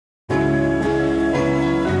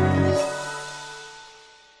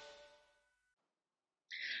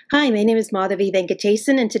Hi, my name is Madhavi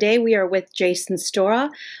Venkatesan, and today we are with Jason Stora,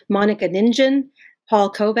 Monica Ninjan,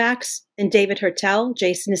 Paul Kovacs, and David Hertel.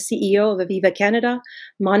 Jason is CEO of Aviva Canada,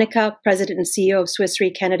 Monica, President and CEO of Swiss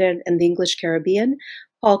Re Canada and the English Caribbean,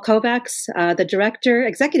 Paul Kovacs, the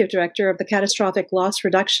Executive Director of the Catastrophic Loss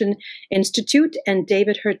Reduction Institute, and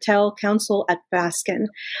David Hertel, Counsel at Baskin.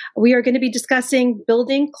 We are going to be discussing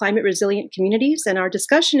building climate resilient communities, and our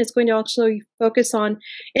discussion is going to also focus on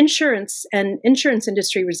insurance and insurance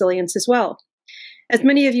industry resilience as well. As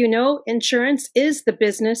many of you know, insurance is the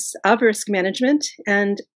business of risk management,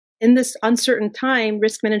 and in this uncertain time,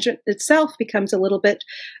 risk management itself becomes a little bit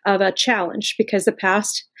of a challenge because the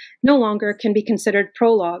past no longer can be considered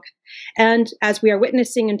prologue. And as we are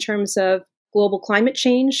witnessing in terms of global climate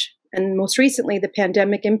change, and most recently the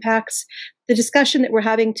pandemic impacts, the discussion that we're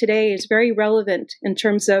having today is very relevant in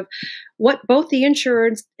terms of what both the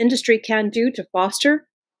insurance industry can do to foster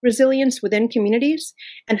resilience within communities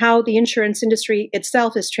and how the insurance industry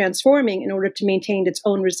itself is transforming in order to maintain its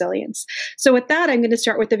own resilience. So with that, I'm going to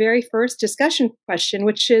start with the very first discussion question,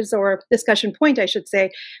 or discussion point, I should say,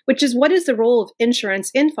 which is what is the role of insurance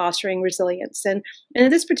in fostering resilience? And in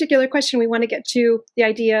this particular question, we want to get to the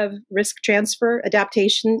idea of risk transfer,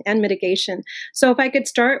 adaptation, and mitigation. So if I could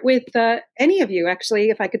start with any of you,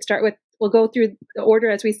 actually, we'll go through the order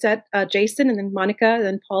as we said, Jason, and then Monica, and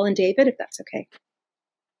then Paul and David, if that's okay.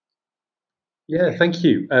 Yeah, thank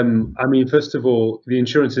you. First of all, the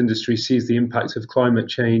insurance industry sees the impact of climate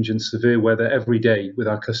change and severe weather every day with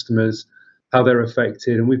our customers, how they're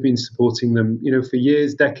affected, and we've been supporting them, for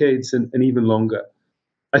years, decades, and even longer.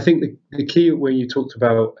 I think the key when you talked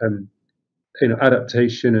about,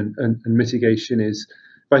 adaptation and mitigation is,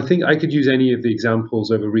 I think I could use any of the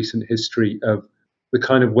examples over recent history of the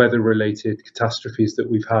kind of weather-related catastrophes that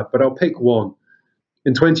we've had, but I'll pick one.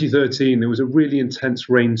 In 2013, there was a really intense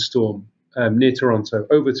rainstorm near Toronto,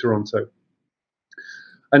 over Toronto.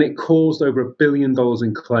 And it caused over $1 billion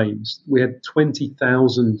in claims. We had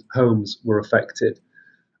 20,000 homes were affected.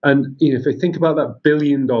 And if I think about that $1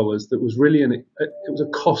 billion, that was really it was a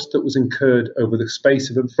cost that was incurred over the space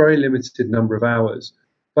of a very limited number of hours.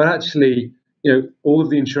 But actually, all of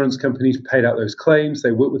the insurance companies paid out those claims.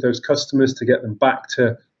 They worked with those customers to get them back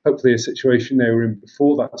to hopefully a situation they were in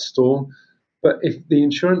before that storm. But if the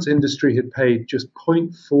insurance industry had paid just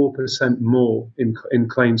 0.4% more in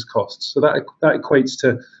claims costs, so that equates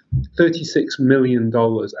to $36 million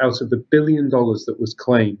out of the $1 billion that was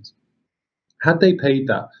claimed. Had they paid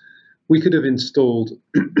that, we could have installed,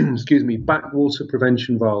 backwater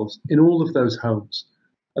prevention valves in all of those homes.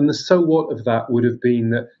 And the so what of that would have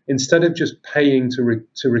been that instead of just paying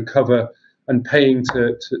to recover and paying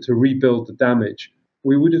to rebuild the damage,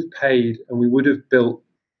 we would have paid and we would have built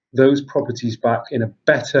those properties back in a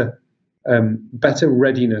better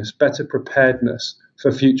readiness, better preparedness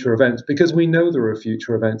for future events, because we know there are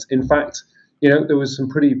future events. In fact, there was some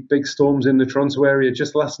pretty big storms in the Toronto area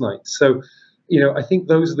just last night. So, I think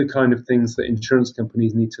those are the kind of things that insurance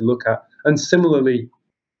companies need to look at. And similarly,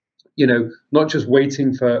 not just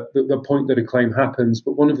waiting for the point that a claim happens,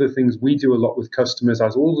 but one of the things we do a lot with customers,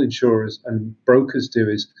 as all insurers and brokers do,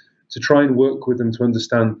 is to try and work with them to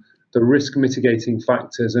understand the risk mitigating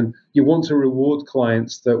factors. And you want to reward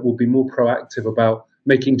clients that will be more proactive about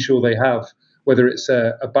making sure they have, whether it's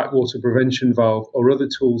a backwater prevention valve or other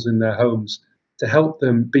tools in their homes to help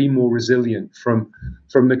them be more resilient from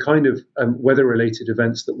the kind of weather related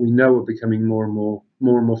events that we know are becoming more and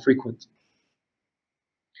more frequent.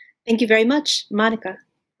 Thank you very much. Monica.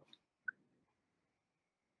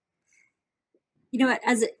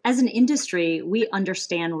 As an industry, we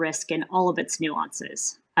understand risk in all of its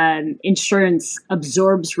nuances. Insurance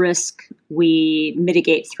absorbs risk, we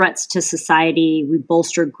mitigate threats to society, we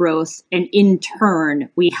bolster growth, and in turn,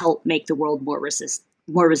 we help make the world more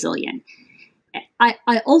resilient.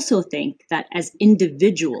 I also think that as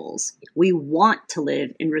individuals, we want to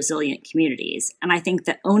live in resilient communities. And I think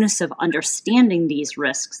the onus of understanding these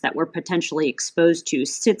risks that we're potentially exposed to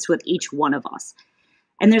sits with each one of us.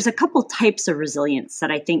 And there's a couple types of resilience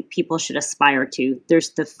that I think people should aspire to.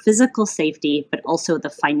 There's the physical safety, but also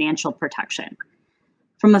the financial protection.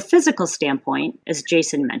 From a physical standpoint, as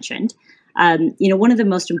Jason mentioned, one of the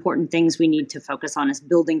most important things we need to focus on is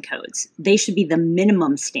building codes. They should be the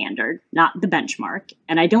minimum standard, not the benchmark.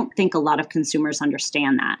 And I don't think a lot of consumers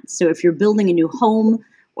understand that. So if you're building a new home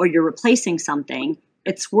or you're replacing something,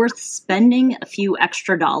 it's worth spending a few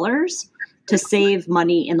extra dollars to save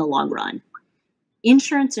money in the long run.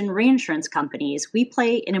 Insurance and reinsurance companies, we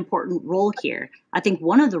play an important role here. I think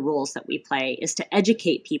one of the roles that we play is to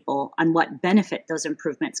educate people on what benefit those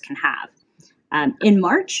improvements can have. In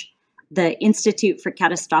March, The Institute for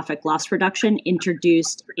Catastrophic Loss Reduction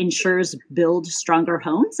introduced Insurers Build Stronger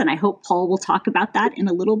Homes, and I hope Paul will talk about that in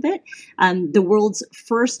a little bit. The world's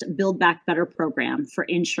first Build Back Better program for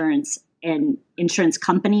insurance and insurance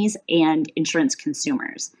companies and insurance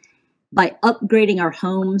consumers. By upgrading our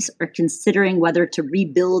homes or considering whether to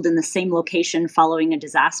rebuild in the same location following a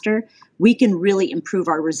disaster, we can really improve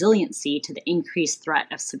our resiliency to the increased threat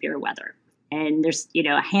of severe weather. And there's,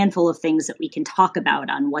 a handful of things that we can talk about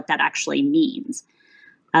on what that actually means.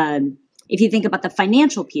 If you think about the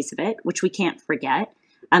financial piece of it, which we can't forget,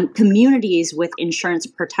 communities with insurance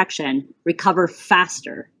protection recover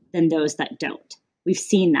faster than those that don't. We've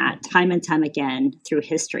seen that time and time again through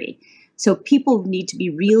history. So people need to be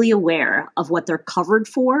really aware of what they're covered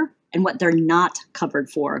for and what they're not covered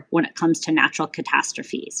for when it comes to natural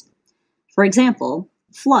catastrophes. For example,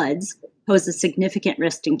 floods pose a significant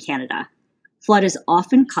risk in Canada. Flood is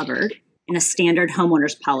often covered in a standard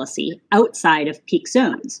homeowner's policy outside of peak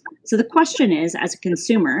zones. So the question is, as a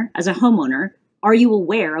consumer, as a homeowner, are you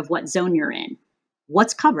aware of what zone you're in?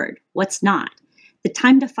 What's covered? What's not? The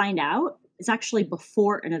time to find out is actually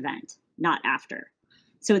before an event, not after.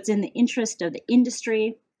 So it's in the interest of the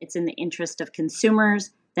industry, it's in the interest of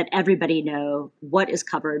consumers that everybody know what is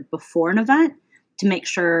covered before an event to make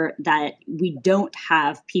sure that we don't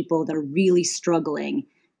have people that are really struggling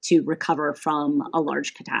to recover from a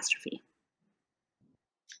large catastrophe.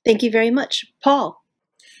 Thank you very much. Paul.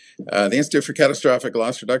 The Institute for Catastrophic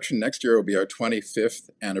Loss Reduction, next year will be our 25th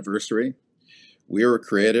anniversary. We were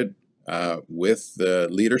created with the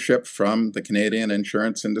leadership from the Canadian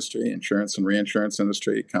insurance industry, insurance and reinsurance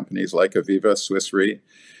industry, companies like Aviva, Swiss Re.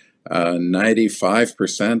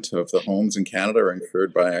 95% of the homes in Canada are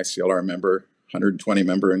insured by ICLR member, 120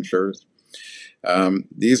 member insurers.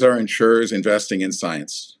 These are insurers investing in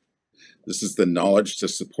science. This is the knowledge to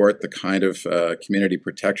support the kind of community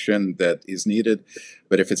protection that is needed.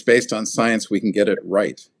 But if it's based on science, we can get it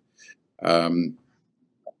right.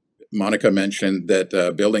 Monica mentioned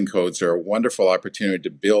that building codes are a wonderful opportunity to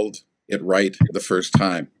build it right the first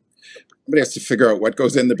time. Somebody has to figure out what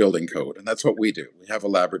goes in the building code, and that's what we do. We have a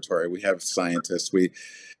laboratory, we have scientists, we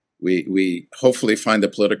hopefully find the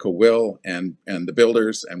political will and the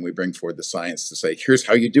builders, and we bring forward the science to say, here's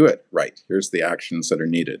how you do it right. Here's the actions that are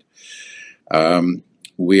needed.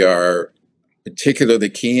 We are particularly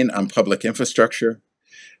keen on public infrastructure.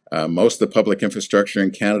 Most of the public infrastructure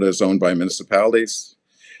in Canada is owned by municipalities.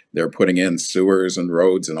 They're putting in sewers and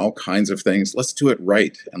roads and all kinds of things. Let's do it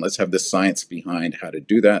right, and let's have the science behind how to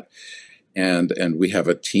do that. And we have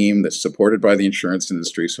a team that's supported by the insurance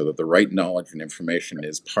industry so that the right knowledge and information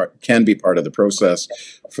can be part of the process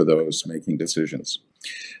for those making decisions.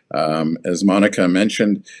 As Monica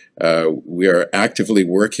mentioned, we are actively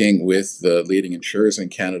working with the leading insurers in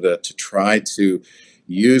Canada to try to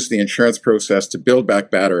use the insurance process to build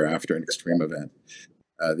back better after an extreme event.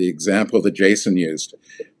 The example that Jason used,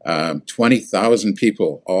 20,000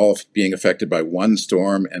 people all being affected by one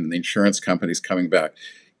storm and the insurance companies coming back.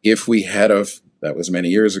 If we had that was many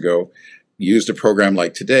years ago, used a program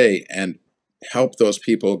like today and help those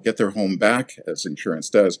people get their home back, as insurance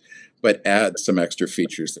does, but add some extra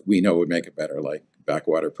features that we know would make it better, like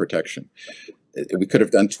backwater protection. We could have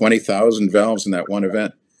done 20,000 valves in that one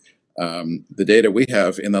event. The data we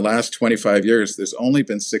have, in the last 25 years, there's only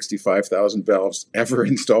been 65,000 valves ever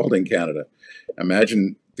installed in Canada.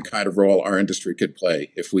 Imagine the kind of role our industry could play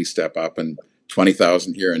if we step up, and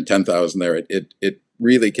 20,000 here and 10,000 there. It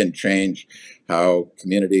really can change how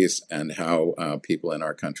communities and how people in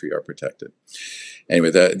our country are protected. Anyway,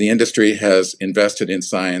 the industry has invested in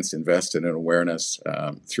science, invested in awareness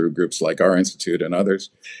through groups like our institute and others,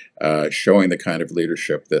 showing the kind of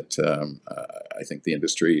leadership that I think the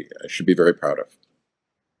industry should be very proud of.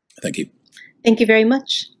 Thank you. Thank you very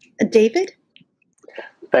much. David?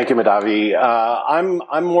 Thank you, Madhavi.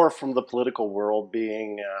 I'm more from the political world,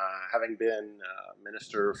 having been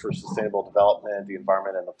Minister for Sustainable Development, the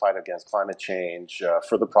Environment, and the Fight Against Climate Change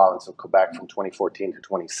for the province of Quebec from 2014 to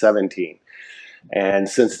 2017. And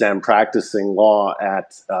since then, practicing law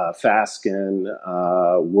at Fasken,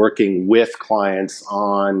 working with clients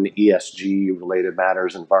on ESG-related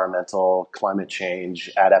matters, environmental, climate change.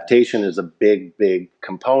 Adaptation is a big, big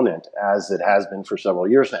component, as it has been for several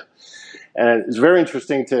years now. And it's very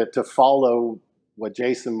interesting to follow what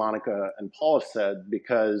Jason, Monica, and Paul have said,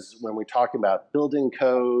 because when we talk about building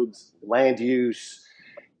codes, land use,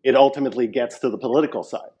 it ultimately gets to the political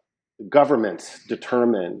side. Governments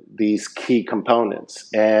determine these key components.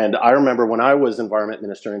 And I remember when I was Environment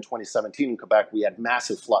Minister in 2017 in Quebec, we had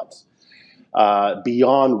massive floods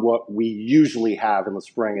beyond what we usually have in the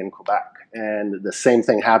spring in Quebec. And the same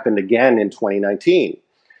thing happened again in 2019.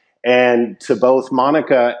 And to both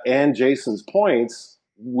Monica and Jason's points,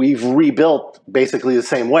 we've rebuilt basically the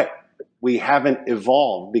same way. We haven't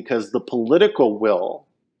evolved because the political will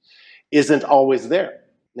isn't always there.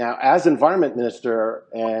 Now, as environment minister,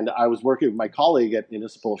 and I was working with my colleague at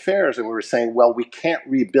Municipal Affairs, and we were saying, well, we can't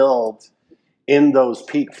rebuild in those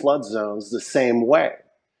peak flood zones the same way.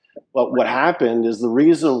 But what happened is the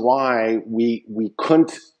reason why we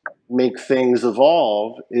couldn't make things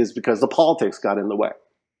evolve is because the politics got in the way.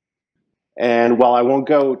 And while I won't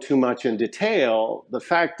go too much in detail, the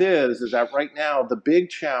fact is that right now the big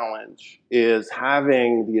challenge is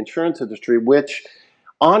having the insurance industry, which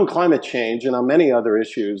on climate change and on many other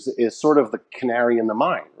issues is sort of the canary in the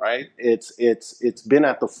mine, right? It's been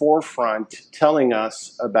at the forefront telling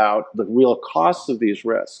us about the real costs of these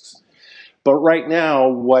risks. But right now,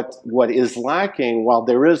 what is lacking, while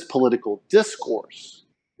there is political discourse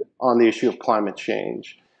on the issue of climate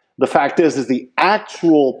change, the fact is the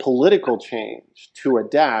actual political change to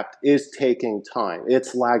adapt is taking time.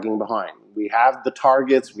 It's lagging behind. We have the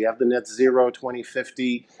targets, we have the net zero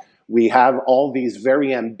 2050, we have all these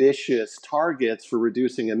very ambitious targets for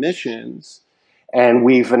reducing emissions, and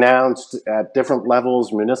we've announced at different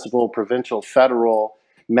levels, municipal, provincial, federal,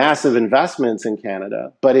 massive investments in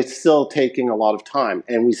Canada, but it's still taking a lot of time.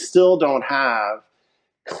 And we still don't have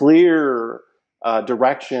clear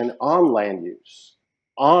direction on land use,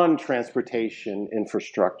 on transportation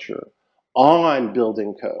infrastructure, on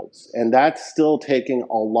building codes. And that's still taking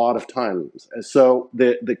a lot of time. So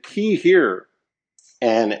the key here,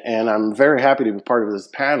 and I'm very happy to be part of this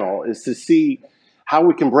panel, is to see how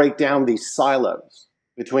we can break down these silos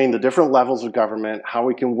between the different levels of government, how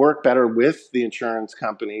we can work better with the insurance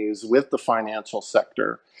companies, with the financial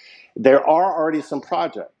sector. There are already some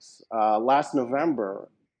projects. Last November,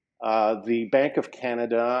 the Bank of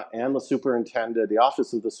Canada and the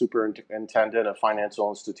Office of the Superintendent of Financial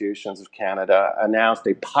Institutions of Canada announced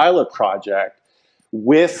a pilot project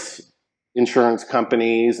with insurance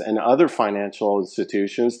companies and other financial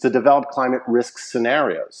institutions to develop climate risk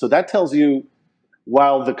scenarios. So that tells you,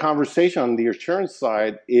 while the conversation on the insurance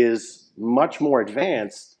side is much more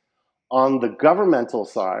advanced, on the governmental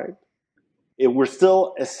side, we're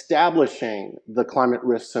still establishing the climate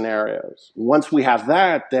risk scenarios. Once we have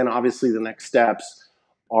that, then obviously the next steps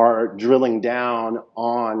are drilling down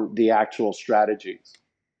on the actual strategies.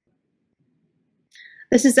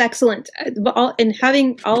 This is excellent. In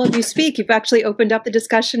having all of you speak, you've actually opened up the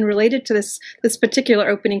discussion related to this particular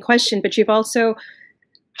opening question, but you've also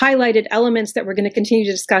highlighted elements that we're going to continue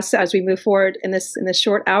to discuss as we move forward in this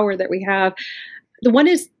short hour that we have. The one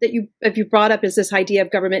is that you brought up is this idea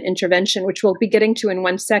of government intervention, which we'll be getting to in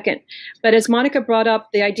 1 second. But as Monica brought up,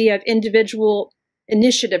 the idea of individual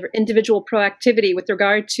initiative or individual proactivity with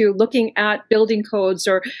regard to looking at building codes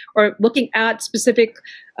or looking at specific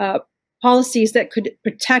policies that could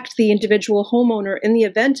protect the individual homeowner in the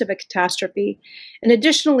event of a catastrophe. And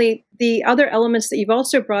additionally, the other elements that you've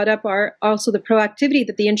also brought up are also the proactivity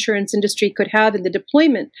that the insurance industry could have in the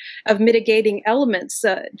deployment of mitigating elements,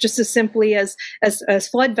 just as simply as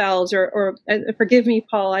flood valves or forgive me,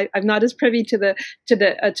 Paul, I'm not as privy to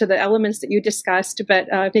the elements that you discussed, but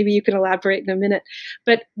maybe you can elaborate in a minute.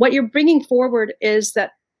 But what you're bringing forward is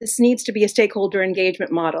that this needs to be a stakeholder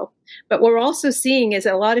engagement model. But what we're also seeing is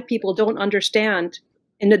that a lot of people don't understand,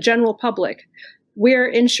 in the general public, where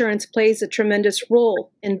insurance plays a tremendous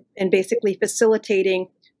role in basically facilitating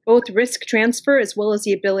both risk transfer as well as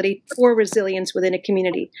the ability for resilience within a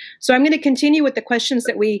community. So I'm going to continue with the questions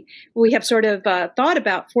that we have sort of thought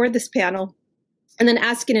about for this panel, and then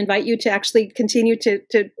ask and invite you to actually continue to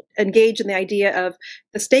engage in the idea of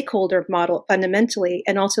the stakeholder model fundamentally,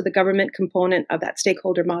 and also the government component of that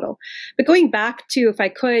stakeholder model. But going back to, if I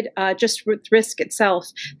could, just with risk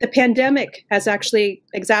itself, the pandemic has actually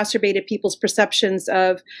exacerbated people's perceptions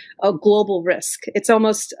of a global risk. It's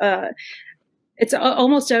almost a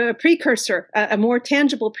precursor, a more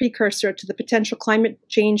tangible precursor to the potential climate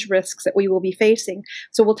change risks that we will be facing.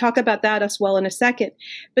 So we'll talk about that as well in a second.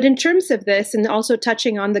 But in terms of this, and also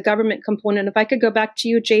touching on the government component, if I could go back to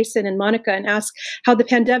you, Jason and Monica, and ask how the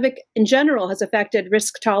pandemic in general has affected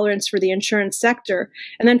risk tolerance for the insurance sector,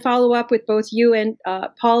 and then follow up with both you and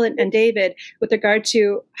Paul and David with regard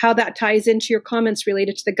to how that ties into your comments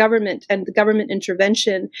related to the government and the government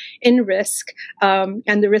intervention in risk,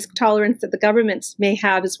 and the risk tolerance that the government may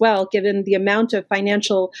have as well, given the amount of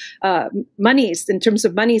financial monies, in terms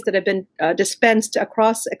of monies that have been dispensed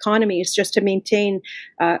across economies just to maintain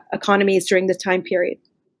economies during this time period.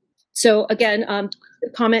 So again, the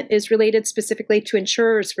comment is related specifically to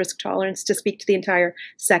insurers' risk tolerance to speak to the entire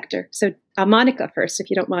sector. So Monica first, if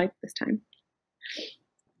you don't mind this time.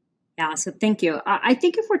 Yeah, so thank you. I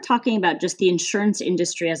think if we're talking about just the insurance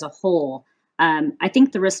industry as a whole, I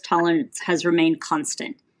think the risk tolerance has remained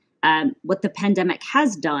constant. What the pandemic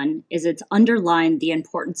has done is it's underlined the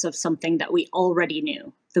importance of something that we already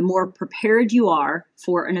knew. The more prepared you are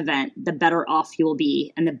for an event, the better off you will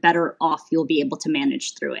be, and the better off you'll be able to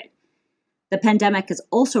manage through it. The pandemic has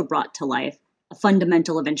also brought to life a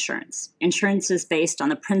fundamental of insurance. Insurance is based on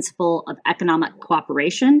the principle of economic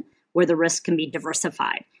cooperation, where the risk can be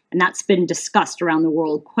diversified. And that's been discussed around the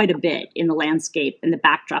world quite a bit in the landscape and the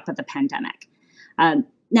backdrop of the pandemic.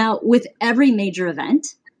 Now, with every major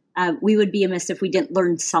event, we would be amiss if we didn't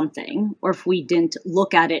learn something or if we didn't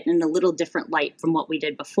look at it in a little different light from what we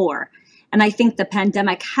did before. And I think the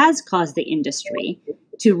pandemic has caused the industry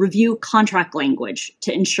to review contract language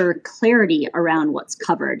to ensure clarity around what's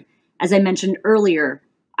covered. As I mentioned earlier,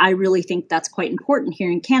 I really think that's quite important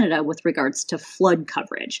here in Canada with regards to flood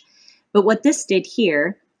coverage. But what this did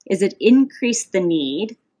here is it increased the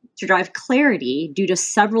need to drive clarity due to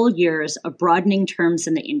several years of broadening terms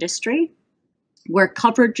in the industry, where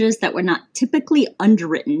coverages that were not typically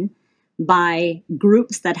underwritten by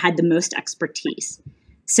groups that had the most expertise.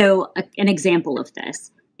 So an example of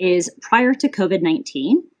this is prior to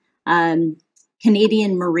COVID-19,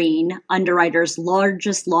 Canadian marine underwriters'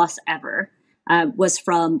 largest loss ever was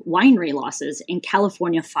from winery losses in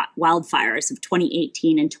California wildfires of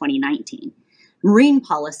 2018 and 2019. Marine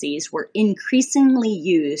policies were increasingly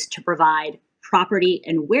used to provide property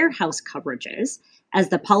and warehouse coverages as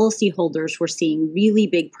the policyholders were seeing really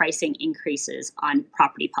big pricing increases on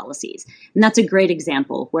property policies. And that's a great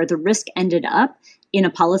example where the risk ended up in a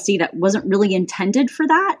policy that wasn't really intended for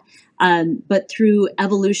that, but through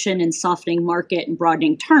evolution and softening market and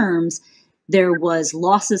broadening terms, there was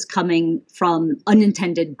losses coming from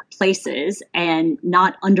unintended places and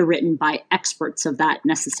not underwritten by experts of that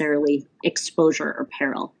necessarily exposure or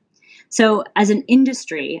peril. So as an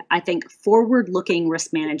industry, I think forward-looking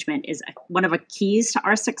risk management is one of the keys to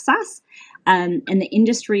our success. And the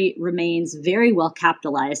industry remains very well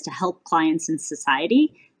capitalized to help clients and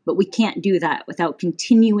society, but we can't do that without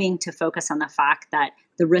continuing to focus on the fact that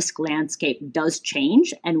the risk landscape does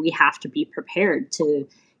change and we have to be prepared to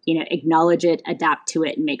acknowledge it, adapt to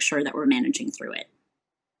it, and make sure that we're managing through it.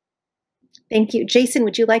 Thank you. Jason,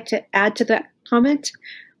 would you like to add to that comment?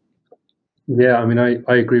 Yeah, I mean,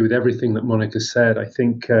 I agree with everything that Monica said. I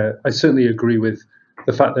think I certainly agree with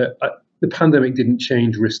the fact that the pandemic didn't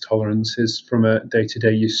change risk tolerances from a day to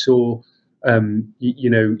day. You saw,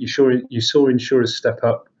 you saw insurers step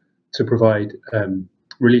up to provide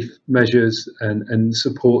relief measures and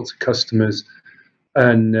support to customers.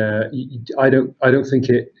 And I don't think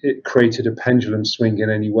it created a pendulum swing in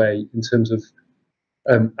any way in terms of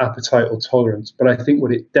appetite or tolerance. But I think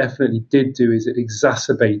what it definitely did do is it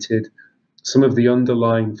exacerbated some of the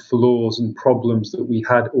underlying flaws and problems that we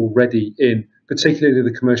had already in, particularly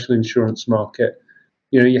the commercial insurance market.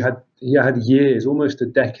 You had years, almost a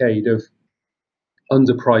decade of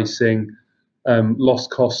underpricing, loss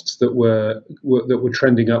costs that were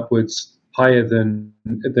trending upwards, higher than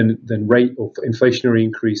rate or inflationary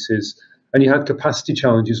increases, and you had capacity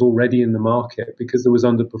challenges already in the market because there was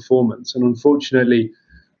underperformance. And unfortunately,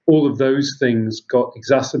 all of those things got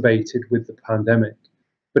exacerbated with the pandemic.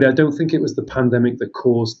 But I don't think it was the pandemic that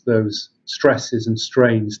caused those stresses and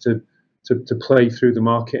strains to play through the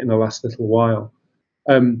market in the last little while.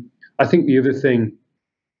 I think the other thing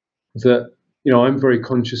that I'm very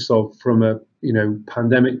conscious of from a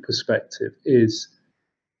pandemic perspective is,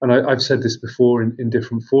 and I've said this before in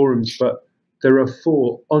different forums, but there are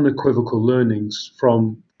 4 unequivocal learnings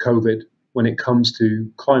from COVID when it comes to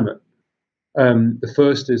climate. The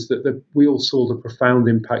first is that we all saw the profound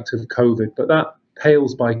impact of COVID, but that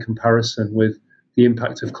pales by comparison with the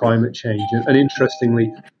impact of climate change. And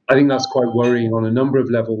interestingly, I think that's quite worrying on a number of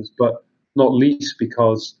levels, but not least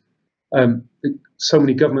because so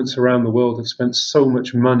many governments around the world have spent so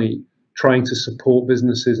much money trying to support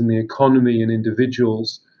businesses and the economy and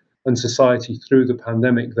individuals and society through the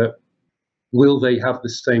pandemic, that will they have the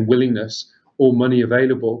same willingness or money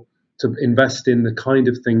available to invest in the kind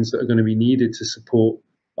of things that are going to be needed to support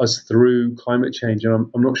us through climate change? And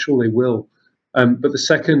I'm not sure they will. But the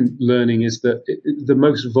second learning is that the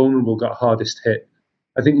most vulnerable got hardest hit.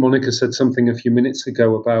 I think Monica said something a few minutes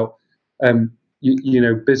ago about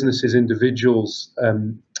businesses, individuals,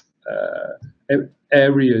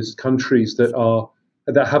 areas, countries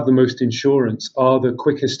that have the most insurance are the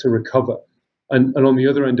quickest to recover. And on the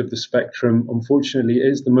other end of the spectrum, unfortunately, it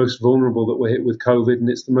is the most vulnerable that were hit with COVID, and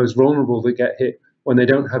it's the most vulnerable that get hit when they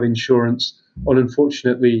don't have insurance, and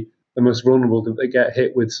unfortunately, the most vulnerable that they get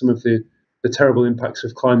hit with some of the terrible impacts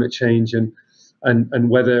of climate change. And and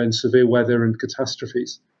weather and severe weather and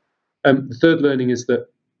catastrophes. The third learning is that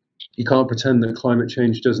you can't pretend that climate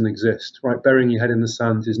change doesn't exist, right? Burying your head in the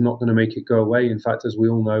sand is not going to make it go away. In fact, as we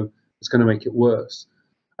all know, it's going to make it worse.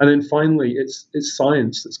 And then finally, it's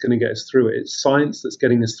science that's going to get us through it. It's science that's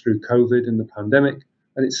getting us through COVID and the pandemic,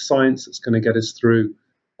 and it's science that's going to get us through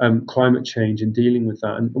climate change and dealing with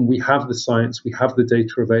that. And we have the science, we have the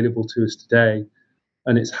data available to us today,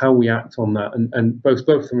 and it's how we act on that. And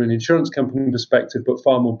both from an insurance company perspective, but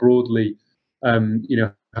far more broadly,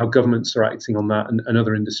 how governments are acting on that and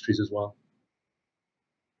other industries as well.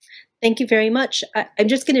 Thank you very much. I'm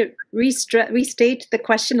just going to restate the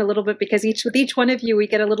question a little bit, because with each one of you, we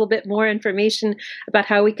get a little bit more information about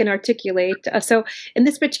how we can articulate. So in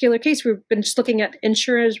this particular case, we've been just looking at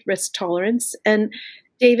insurers' risk tolerance. And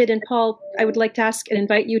David and Paul, I would like to ask and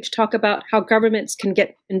invite you to talk about how governments can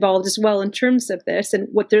get involved as well in terms of this and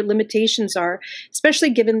what their limitations are,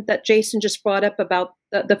 especially given that Jason just brought up about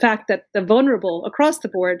the fact that the vulnerable across the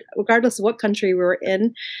board, regardless of what country we're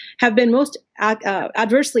in, have been most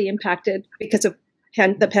adversely impacted because of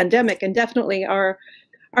the pandemic, and definitely are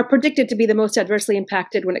predicted to be the most adversely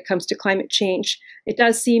impacted when it comes to climate change. It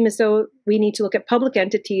does seem as though we need to look at public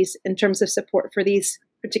entities in terms of support for these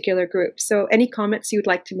particular groups. So any comments you'd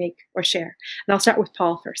like to make or share? And I'll start with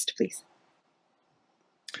Paul first, please.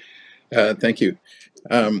 Thank you.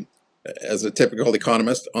 As a typical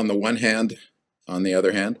economist, on the one hand, on the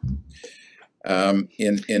other hand,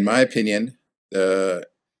 in my opinion, the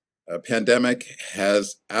pandemic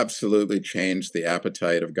has absolutely changed the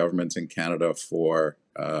appetite of governments in Canada for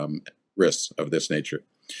risks of this nature.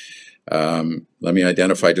 Let me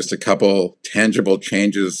identify just a couple tangible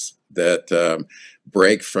changes that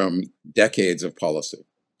break from decades of policy.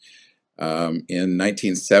 In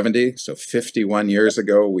 1970, so 51 years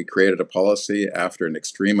ago, we created a policy after an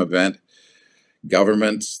extreme event. The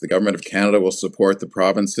government of Canada will support the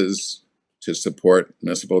provinces to support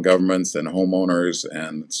municipal governments and homeowners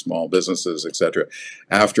and small businesses, etc.,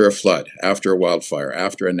 after a flood, after a wildfire,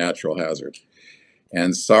 after a natural hazard.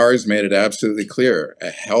 And SARS made it absolutely clear a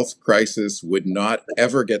health crisis would not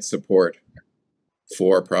ever get support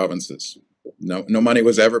for provinces. No money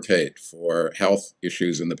was ever paid for health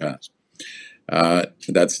issues in the past.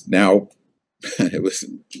 That's now, it was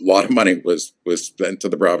a lot of money was spent to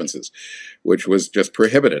the provinces, which was just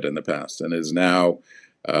prohibited in the past and is now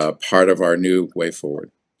part of our new way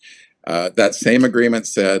forward. That same agreement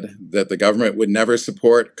said that the government would never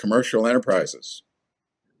support commercial enterprises.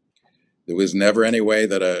 There was never any way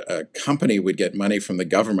that a company would get money from the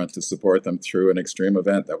government to support them through an extreme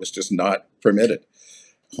event. That was just not permitted.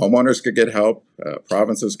 Homeowners could get help,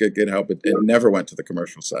 provinces could get help, but it never went to the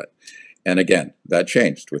commercial side. And again, that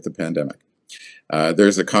changed with the pandemic.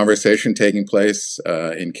 There's a conversation taking place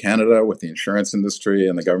in Canada with the insurance industry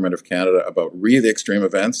and the government of Canada about really extreme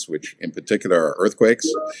events, which in particular are earthquakes.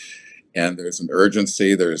 And there's an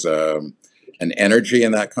urgency, there's an energy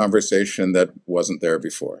in that conversation that wasn't there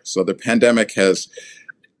before. So the pandemic has,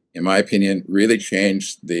 in my opinion, really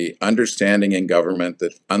changed the understanding in government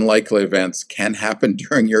that unlikely events can happen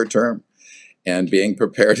during your term. And being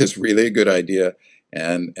prepared is really a good idea.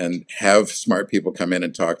 And have smart people come in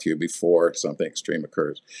and talk to you before something extreme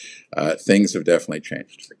occurs. Things have definitely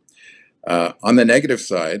changed. On the negative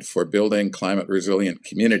side, for building climate resilient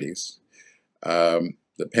communities,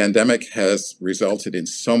 the pandemic has resulted in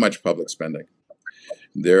so much public spending.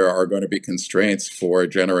 There are going to be constraints for a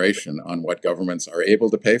generation on what governments are able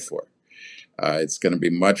to pay for. It's going to be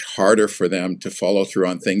much harder for them to follow through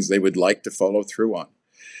on things they would like to follow through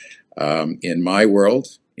on. In my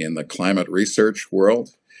world, in the climate research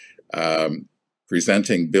world,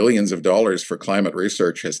 presenting billions of dollars for climate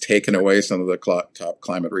research has taken away some of the top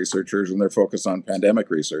climate researchers, and they're focused on pandemic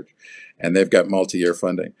research, and they've got multi-year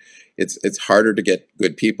funding. It's harder to get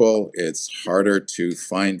good people. It's harder to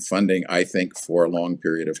find funding, I think, for a long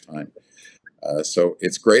period of time. So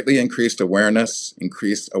it's greatly increased awareness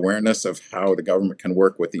of how the government can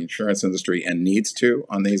work with the insurance industry and needs to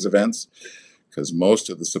on these events, because most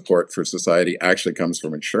of the support for society actually comes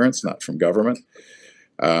from insurance, not from government.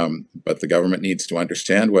 But the government needs to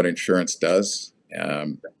understand what insurance does.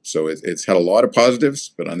 So it's had a lot of positives,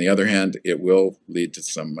 but on the other hand, it will lead to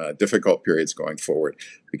some difficult periods going forward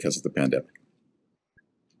because of the pandemic.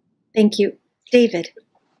 Thank you. David.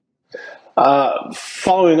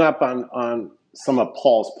 Following up on some of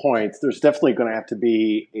Paul's points, there's definitely going to have to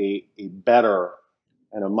be a better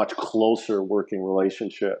and a much closer working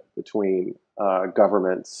relationship between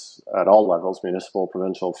governments at all levels, municipal,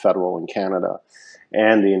 provincial, federal, and Canada,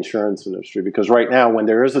 and the insurance industry. Because right now, when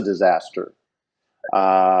there is a disaster,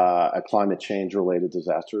 a climate change related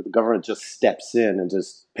disaster, the government just steps in and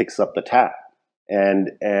just picks up the tab.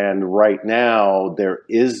 And right now, there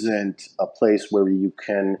isn't a place where you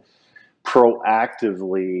can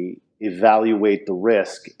proactively evaluate the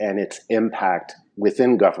risk and its impact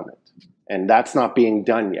within government. And that's not being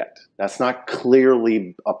done yet. That's not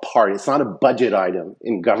clearly a part. It's not a budget item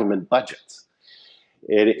in government budgets.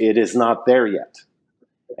 It is not there yet.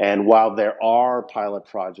 And while there are pilot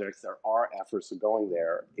projects, there are efforts of going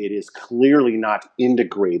there, it is clearly not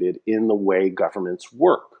integrated in the way governments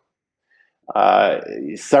work.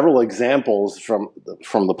 Several examples from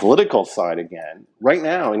the political side again. Right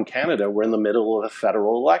now in Canada, we're in the middle of a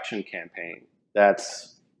federal election campaign.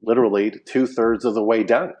 That's literally 2/3 of the way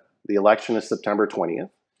done. The election is September 20th.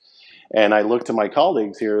 And I look to my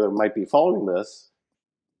colleagues here that might be following this.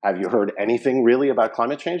 Have you heard anything really about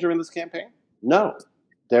climate change during this campaign? No.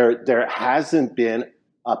 There hasn't been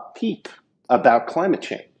a peep about climate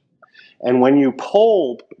change. And when you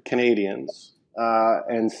poll Canadians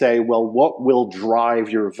and say, well, what will drive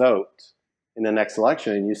your vote in the next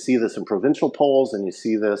election? And you see this in provincial polls and you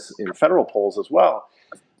see this in federal polls as well.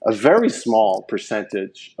 A very small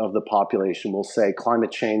percentage of the population will say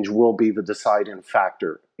climate change will be the deciding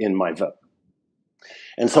factor in my vote.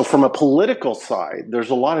 And so from a political side, there's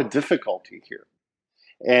a lot of difficulty here.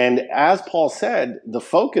 And as Paul said, the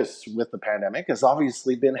focus with the pandemic has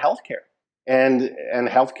obviously been healthcare. And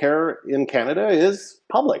healthcare in Canada is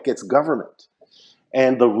public, it's government.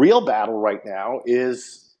 And the real battle right now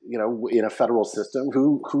is, in a federal system,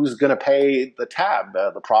 who's going to pay the tab,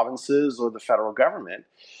 the provinces or the federal government.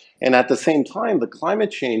 And at the same time, the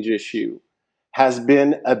climate change issue has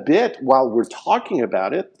been a bit, while we're talking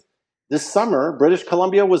about it, this summer, British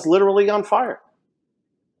Columbia was literally on fire.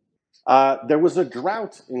 There was a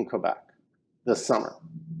drought in Quebec this summer,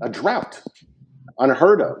 a drought,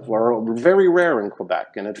 unheard of, or very rare in Quebec,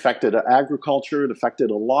 and it affected agriculture, it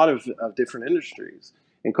affected a lot of different industries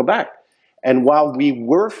in Quebec. And while we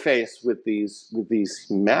were faced with these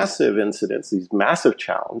massive incidents, these massive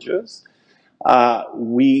challenges,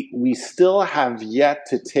 we still have yet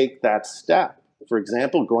to take that step. For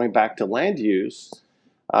example, going back to land use,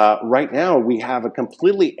 right now we have a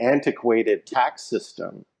completely antiquated tax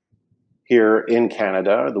system here in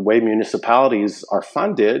Canada. The way municipalities are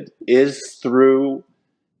funded is through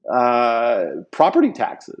property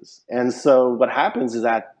taxes. And so what happens is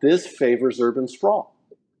that this favors urban sprawl.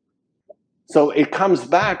 So it comes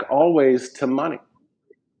back always to money.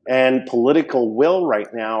 And political will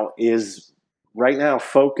right now is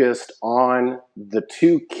focused on the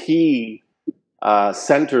two key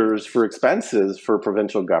centers for expenses for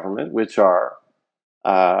provincial government, which are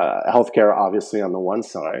healthcare, obviously, on the one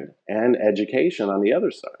side, and education on the other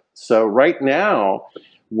side. So right now,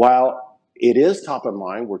 while it is top of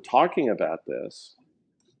mind, we're talking about this,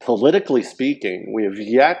 politically speaking, we have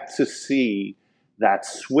yet to see that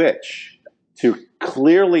switch to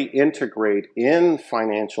clearly integrate in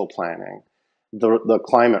financial planning the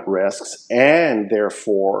climate risks, and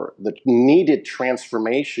therefore the needed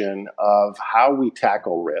transformation of how we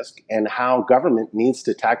tackle risk and how government needs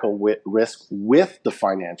to tackle risk with the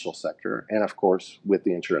financial sector and, of course, with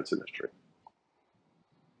the insurance industry.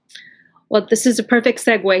 Well, this is a perfect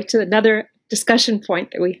segue to another discussion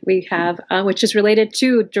point that we have, which is related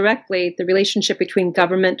to directly the relationship between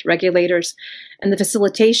government, regulators, and the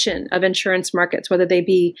facilitation of insurance markets, whether they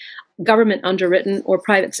be government underwritten or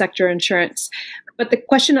private sector insurance. But the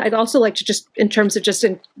question I'd also like to just, in terms of just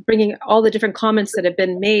in bringing all the different comments that have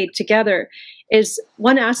been made together, is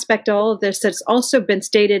one aspect of all of this that's also been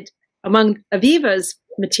stated among Aviva's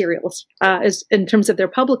materials, is in terms of their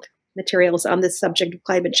public materials on this subject of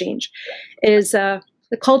climate change, is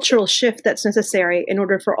the cultural shift that's necessary in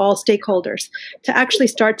order for all stakeholders to actually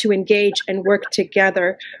start to engage and work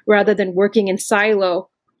together rather than working in silo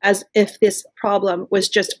as if this problem was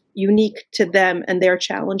just unique to them and their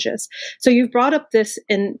challenges. So you've brought up this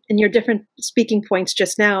in your different speaking points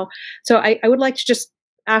just now. So I would like to just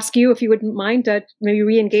ask you if you wouldn't mind maybe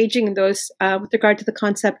re-engaging in those with regard to the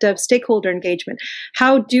concept of stakeholder engagement.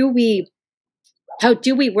 How do we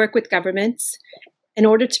work with governments in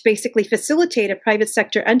order to basically facilitate a private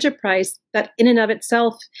sector enterprise that in and of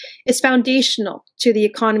itself is foundational to the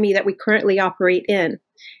economy that we currently operate in?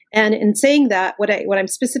 And in saying that, what I'm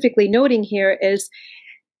specifically noting here is,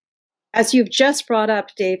 as you've just brought up,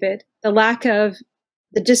 David, the lack of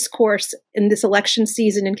the discourse in this election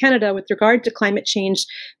season in Canada with regard to climate change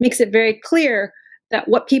makes it very clear that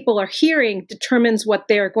what people are hearing determines what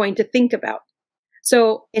they're going to think about.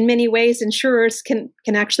 So in many ways, insurers can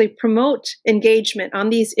actually promote engagement on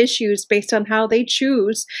these issues based on how they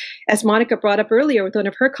choose, as Monica brought up earlier with one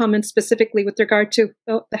of her comments specifically with regard to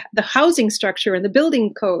the housing structure and the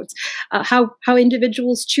building codes, how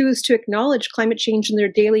individuals choose to acknowledge climate change in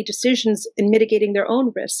their daily decisions in mitigating their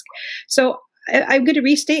own risk. So I'm going to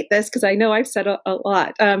restate this because I know I've said a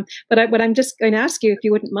lot, but what I'm just going to ask you, if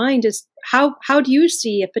you wouldn't mind, is how do you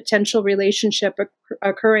see a potential relationship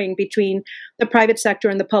occurring between the private sector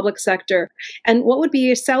and the public sector, and what would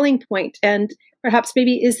be a selling point? And perhaps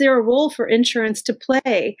maybe is there a role for insurance to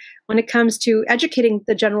play when it comes to educating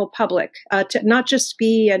the general public to not just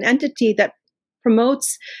be an entity that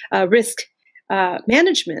promotes risk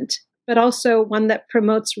management, but also one that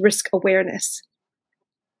promotes risk awareness?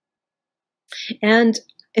 And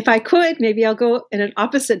if I could, maybe I'll go in an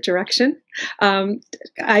opposite direction.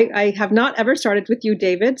 I have not ever started with you,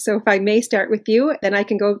 David. So if I may start with you, then I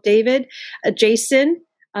can go David, Jason,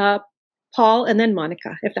 Paul, and then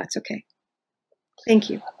Monica, if that's okay. Thank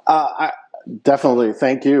you. Definitely,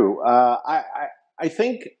 thank you. I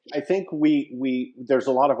think there's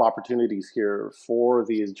a lot of opportunities here for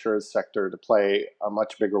the insurance sector to play a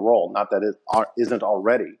much bigger role. Not that it isn't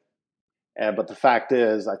already. But the fact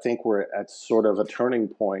is, I think we're at sort of a turning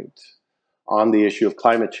point on the issue of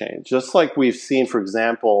climate change. Just like we've seen, for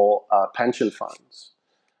example, pension funds,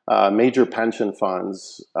 major pension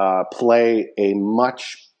funds play a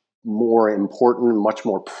much more important, much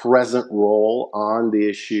more present role on the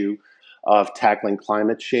issue of tackling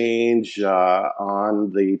climate change,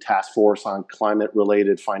 on the task force on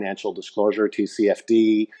climate-related financial disclosure,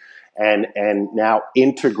 TCFD, and now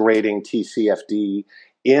integrating TCFD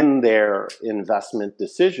in their investment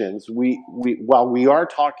decisions. While we are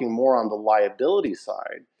talking more on the liability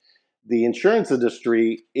side, the insurance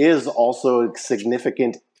industry is also a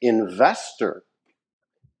significant investor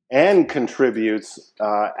and contributes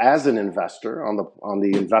as an investor on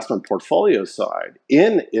the investment portfolio side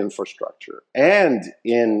in infrastructure and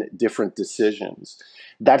in different decisions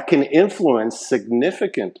that can influence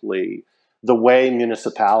significantly the way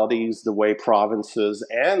municipalities, the way provinces,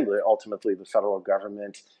 and ultimately the federal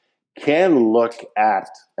government can look at,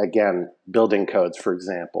 again, building codes, for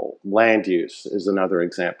example. Land use is another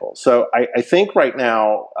example. So I think right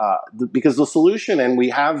now, because the solution, and we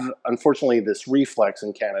have, unfortunately, this reflex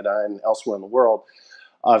in Canada and elsewhere in the world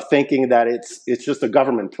of thinking that it's just a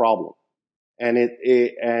government problem.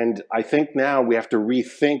 And I think now we have to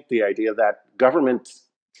rethink the idea that government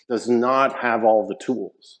does not have all the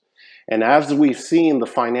tools. And as we've seen, the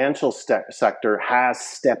financial sector has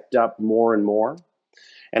stepped up more and more.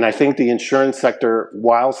 And I think the insurance sector,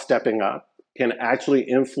 while stepping up, can actually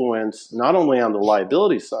influence not only on the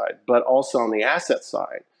liability side, but also on the asset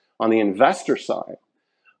side, on the investor side,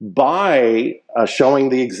 by showing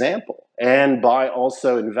the example and by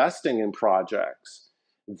also investing in projects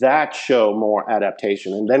that show more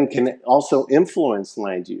adaptation, and then can also influence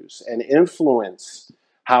land use and influence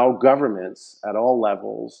how governments at all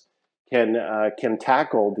levels can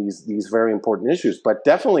tackle these very important issues. But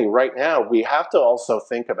definitely right now, we have to also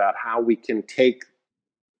think about how we can take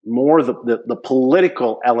more the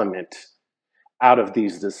political element out of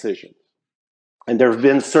these decisions. And there have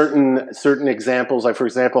been certain examples, like, for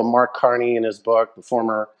example, Mark Carney in his book, the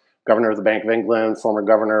former governor of the Bank of England, former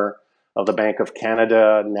governor of the Bank of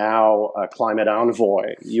Canada, now climate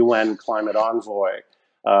envoy, UN climate envoy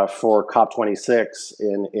for COP26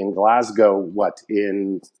 in Glasgow,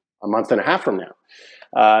 in a month and a half from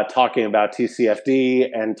now, talking about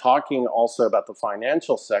TCFD and talking also about the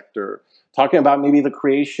financial sector, talking about maybe the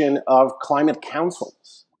creation of climate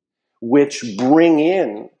councils, which bring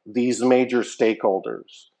in these major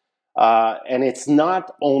stakeholders. And it's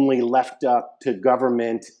not only left up to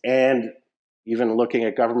government, and even looking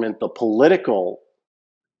at government, the political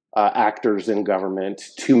actors in government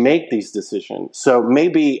to make these decisions. So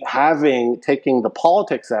maybe taking the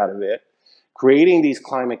politics out of it, creating these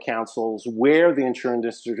climate councils where the insurance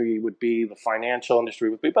industry would be, the financial industry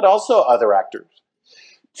would be, but also other actors,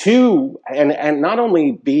 and not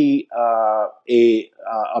only be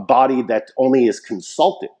a body that only is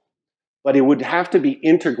consulted, but it would have to be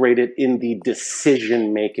integrated in the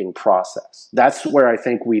decision-making process. That's where I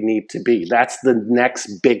think we need to be. That's the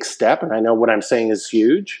next big step, and I know what I'm saying is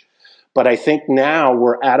huge, but I think now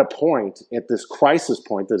we're at a point, at this crisis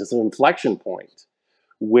point, this inflection point,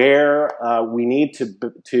 where we need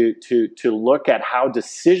to look at how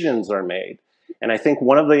decisions are made. And I think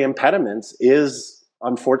one of the impediments is,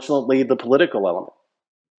 unfortunately, the political element.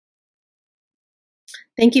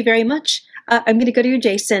 Thank you very much. I'm going to go to you,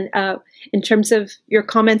 Jason, in terms of your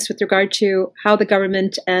comments with regard to how the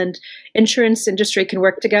government and insurance industry can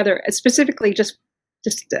work together, specifically just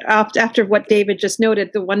just after what David just noted,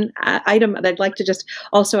 the one item that I'd like to just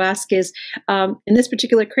also ask is, in this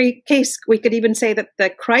particular case, we could even say that the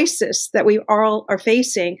crisis that we all are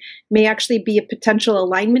facing may actually be a potential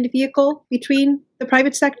alignment vehicle between the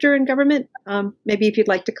private sector and government. Maybe if you'd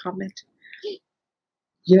like to comment.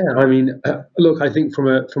 Yeah, I mean, look, I think from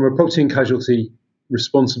a property and casualty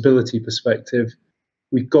responsibility perspective,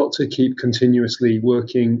 we've got to keep continuously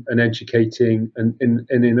working and educating and in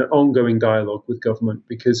an ongoing dialogue with government,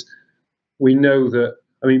 because we know that,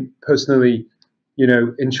 I mean, personally,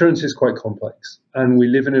 insurance is quite complex, and we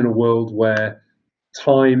live in a world where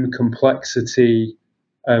time, complexity,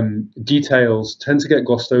 details tend to get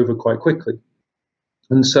glossed over quite quickly.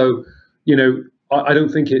 And so, I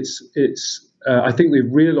don't think I think the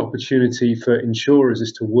real opportunity for insurers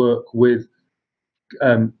is to work with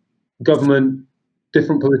government,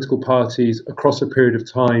 different political parties across a period of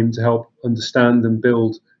time to help understand and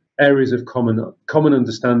build areas of common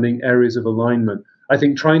understanding, areas of alignment. I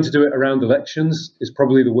think trying to do it around elections is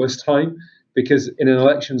probably the worst time, because in an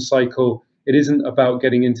election cycle, it isn't about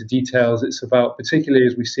getting into details. It's about, particularly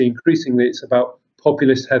as we see increasingly, it's about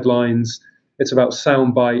populist headlines, it's about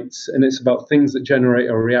sound bites, and it's about things that generate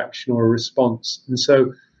a reaction or a response. And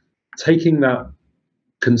so taking that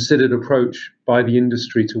considered approach by the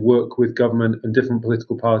industry to work with government and different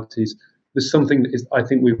political parties, there's something that is, I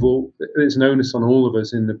think there's an onus on all of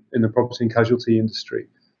us in the property and casualty industry.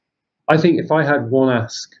 I think if I had one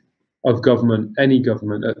ask of government, any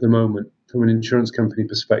government at the moment, from an insurance company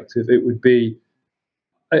perspective, it would be,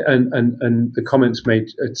 and the comments made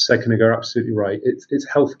a second ago are absolutely right. It's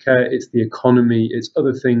healthcare, it's the economy, it's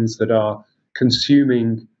other things that are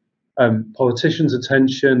consuming politicians'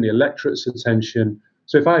 attention, the electorate's attention.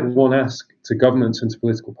 So if I had one ask to governments and to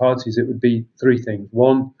political parties, it would be three things.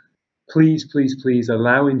 One, please, please, please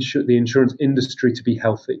allow the insurance industry to be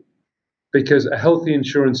healthy, because a healthy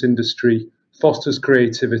insurance industry fosters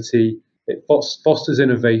creativity, it fosters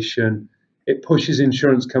innovation, it pushes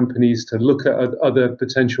insurance companies to look at other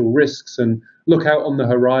potential risks and look out on the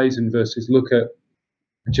horizon versus look at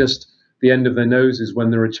just the end of their noses when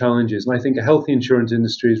there are challenges. And I think a healthy insurance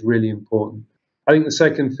industry is really important. I think the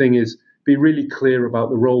second thing is be really clear about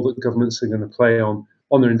the role that governments are going to play on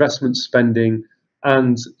their investment spending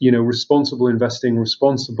and, responsible investing,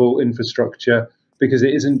 responsible infrastructure, because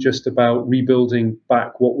it isn't just about rebuilding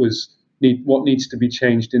back what needs to be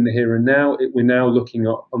changed in the here and now. We're now looking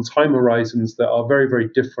on time horizons that are very, very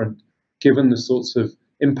different, given the sorts of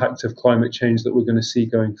impact of climate change that we're going to see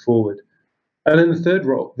going forward. And then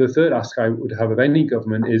the third ask I would have of any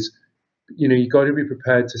government is, you've got to be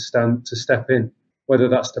prepared to step in, whether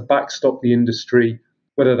that's to backstop the industry,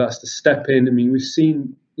 whether that's to step in. I mean, we've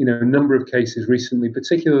seen, a number of cases recently,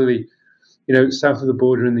 particularly, south of the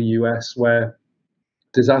border in the US, where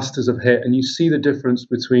disasters have hit, and you see the difference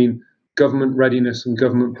between government readiness and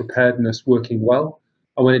government preparedness working well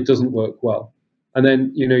and when it doesn't work well. And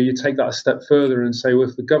then, you take that a step further and say, well,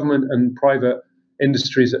 if the government and private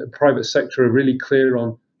industries, private sector are really clear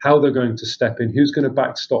on how they're going to step in, who's going to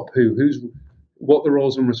backstop what the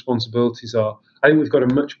roles and responsibilities are, I think we've got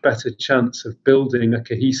a much better chance of building a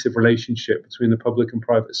cohesive relationship between the public and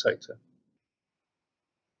private sector.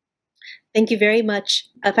 Thank you very much.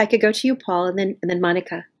 If I could go to you, Paul, and then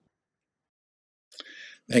Monica.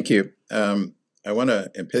 Thank you. I want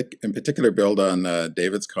to, in particular, build on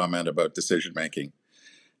David's comment about decision making.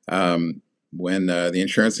 When the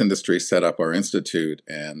insurance industry set up our institute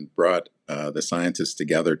and brought the scientists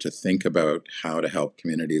together to think about how to help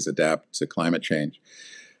communities adapt to climate change,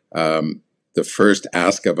 the first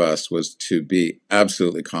ask of us was to be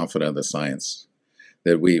absolutely confident of the science,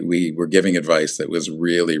 that we were giving advice that was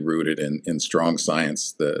really rooted in strong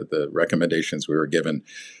science. The recommendations we were given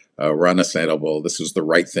were unassailable. This was the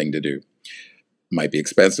right thing to do. Might be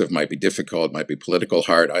expensive, might be difficult, might be political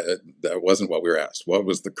hard. That wasn't what we were asked. What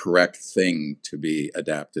was the correct thing to be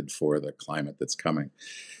adapted for the climate that's coming?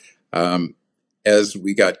 As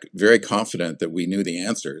we got very confident that we knew the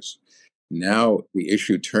answers, now the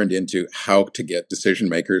issue turned into how to get decision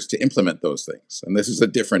makers to implement those things. And this is a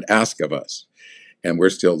different ask of us. And we're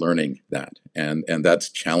still learning that. And that's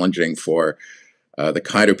challenging for the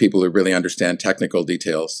kind of people who really understand technical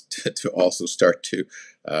details to also start to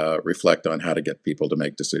reflect on how to get people to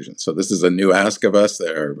make decisions. So this is a new ask of us,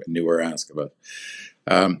 or a newer ask of us.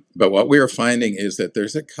 But what we are finding is that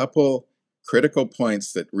there's a couple critical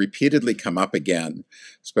points that repeatedly come up again,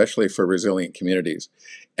 especially for resilient communities.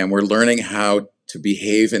 And we're learning how to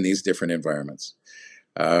behave in these different environments.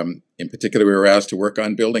 In particular, we were asked to work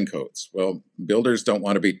on building codes. Well, builders don't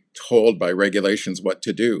want to be told by regulations what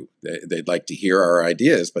to do. They'd like to hear our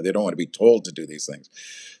ideas, but they don't want to be told to do these things.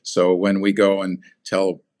 So when we go and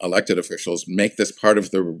tell elected officials, make this part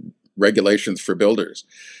of the regulations for builders,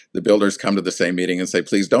 the builders come to the same meeting and say,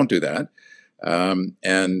 please don't do that.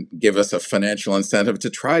 And give us a financial incentive to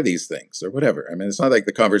try these things or whatever. I mean, it's not like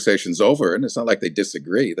the conversation's over, and it's not like they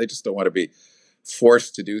disagree. They just don't want to be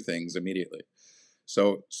forced to do things immediately.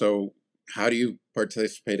 So how do you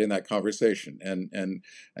participate in that conversation? And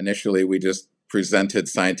initially, we just presented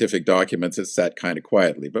scientific documents that sat kind of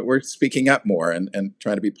quietly, but we're speaking up more and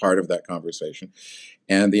trying to be part of that conversation.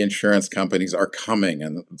 And the insurance companies are coming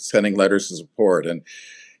and sending letters of support and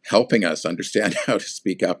helping us understand how to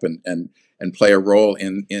speak up and play a role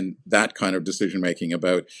in that kind of decision making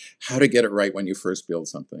about how to get it right when you first build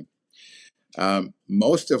something.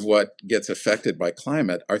 Most of what gets affected by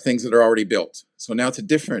climate are things that are already built. So now it's a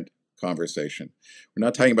different conversation. We're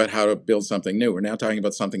not talking about how to build something new. We're now talking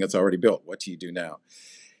about something that's already built. What do you do now?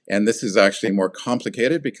 And this is actually more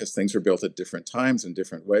complicated because things are built at different times in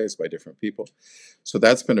different ways by different people. So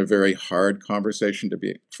that's been a very hard conversation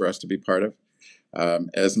for us to be part of.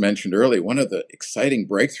 As mentioned earlier, one of the exciting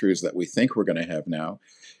breakthroughs that we think we're going to have now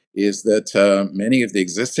is that many of the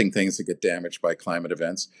existing things that get damaged by climate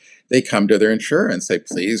events, they come to their insurer and say,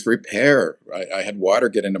 please repair. I had water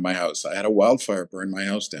get into my house. I had a wildfire burn my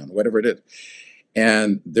house down, whatever it is.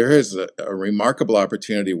 And there is a remarkable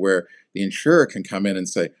opportunity where the insurer can come in and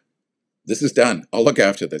say, this is done. I'll look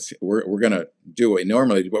after this. We're going to do it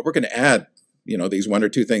normally, but we're going to add, these one or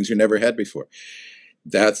two things you never had before.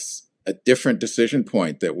 That's a different decision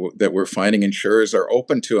point that we're finding insurers are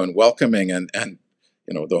open to and welcoming and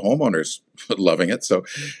the homeowners loving it. So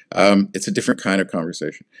it's a different kind of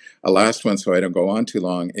conversation. A last one, so I don't go on too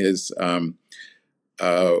long, is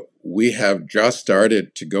we have just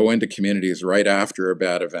started to go into communities right after a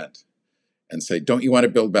bad event and say, don't you want to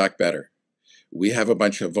build back better? We have a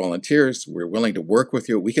bunch of volunteers. We're willing to work with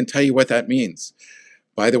you. We can tell you what that means.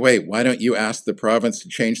 By the way, why don't you ask the province to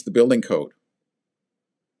change the building code?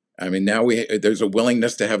 I mean, now there's a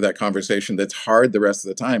willingness to have that conversation that's hard the rest of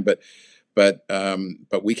the time, but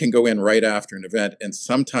we can go in right after an event, and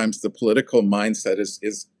sometimes the political mindset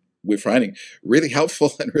is we're finding really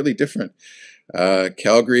helpful and really different.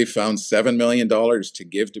 Calgary found $7 million to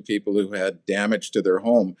give to people who had damage to their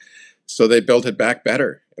home, so they built it back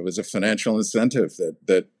better. It was a financial incentive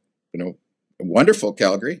that wonderful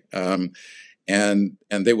Calgary. And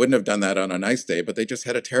they wouldn't have done that on a nice day, but they just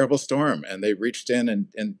had a terrible storm, and they reached in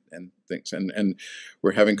and things. And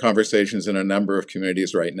we're having conversations in a number of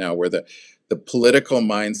communities right now where the political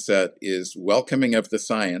mindset is welcoming of the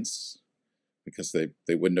science because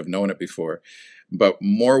they wouldn't have known it before, but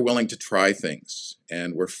more willing to try things.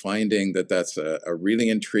 And we're finding that that's a really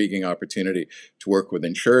intriguing opportunity to work with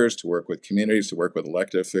insurers, to work with communities, to work with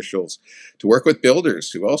elected officials, to work with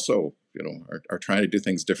builders who also are trying to do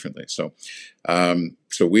things differently. So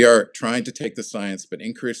we are trying to take the science, but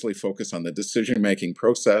increasingly focus on the decision-making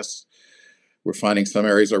process. We're finding some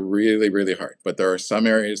areas are really, really hard, but there are some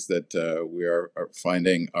areas that we are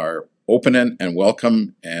finding are open and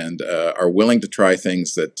welcome and are willing to try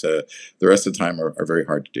things that the rest of the time are very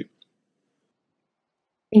hard to do.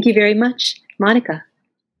 Thank you very much. Monica.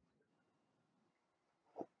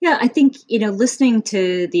 Yeah, I think, listening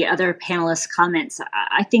to the other panelists' comments,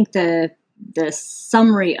 I think the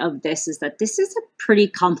summary of this is that this is a pretty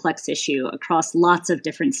complex issue across lots of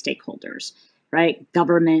different stakeholders, right?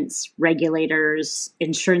 Governments, regulators,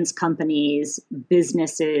 insurance companies,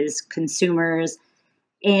 businesses, consumers.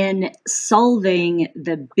 And solving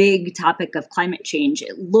the big topic of climate change,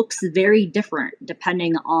 it looks very different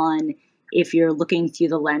depending on if you're looking through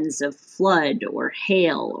the lens of flood or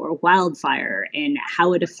hail or wildfire and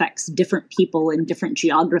how it affects different people in different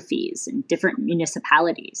geographies and different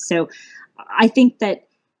municipalities. So I think that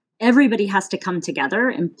everybody has to come together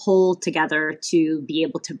and pull together to be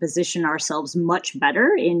able to position ourselves much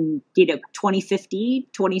better in 2050,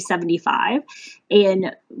 2075.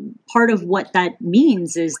 And part of what that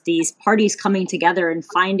means is these parties coming together and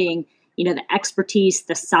finding the expertise,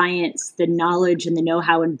 the science, the knowledge, and the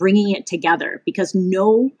know-how, and bringing it together, because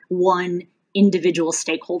no one individual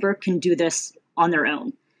stakeholder can do this on their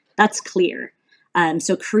own. That's clear.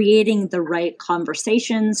 So creating the right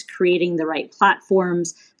conversations, creating the right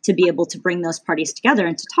platforms to be able to bring those parties together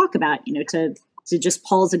and to talk about, to just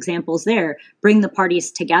Paul's examples there, bring the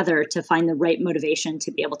parties together to find the right motivation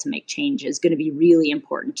to be able to make change is going to be really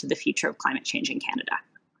important to the future of climate change in Canada.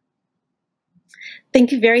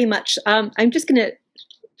 Thank you very much. I'm just going to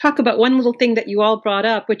talk about one little thing that you all brought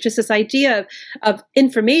up, which is this idea of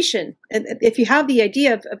information. And if you have the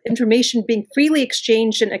idea of information being freely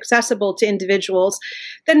exchanged and accessible to individuals,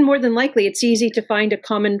 then more than likely it's easy to find a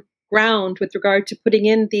common ground with regard to putting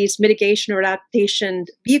in these mitigation or adaptation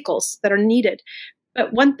vehicles that are needed.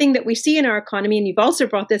 But one thing that we see in our economy, and you've also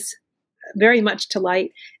brought this very much to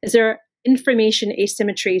light, is there are information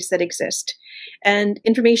asymmetries that exist. And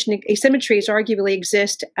information asymmetries arguably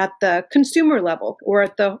exist at the consumer level or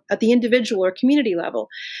at the individual or community level.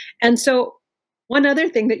 And so one other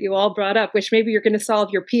thing that you all brought up, which maybe you're going to solve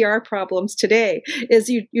your PR problems today, is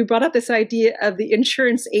you brought up this idea of the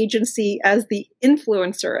insurance agency as the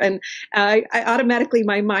influencer. And I automatically,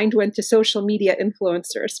 my mind went to social media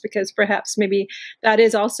influencers, because perhaps maybe that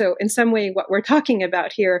is also in some way what we're talking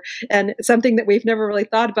about here, and something that we've never really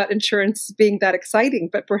thought about insurance being that exciting,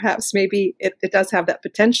 but perhaps maybe it does have that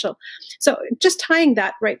potential. So just tying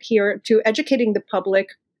that right here to educating the public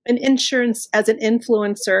and insurance as an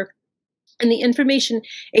influencer, and the information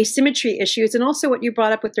asymmetry issues, and also what you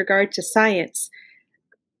brought up with regard to science.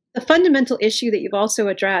 The fundamental issue that you've also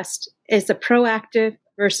addressed is the proactive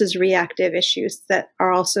versus reactive issues that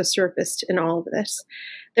are also surfaced in all of this.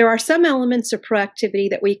 There are some elements of proactivity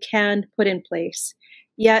that we can put in place,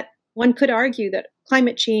 yet one could argue that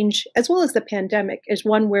climate change, as well as the pandemic, is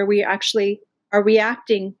one where we actually are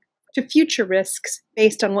reacting to future risks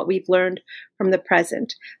based on what we've learned from the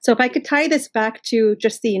present. So if I could tie this back to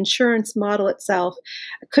just the insurance model itself,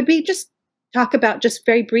 could we just talk about just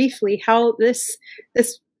very briefly how this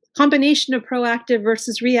combination of proactive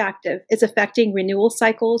versus reactive is affecting renewal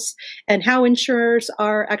cycles, and how insurers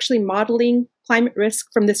are actually modeling climate risk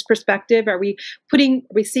from this perspective? Are we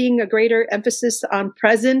seeing a greater emphasis on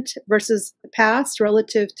present versus the past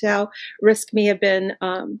relative to how risk may have been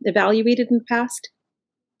evaluated in the past?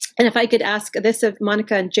 And if I could ask this of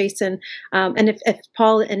Monica and Jason, and if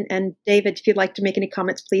Paul and David, if you'd like to make any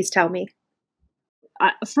comments, please tell me.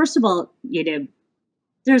 First of all,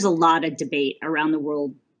 there's a lot of debate around the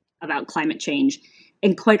world about climate change.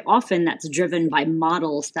 And quite often that's driven by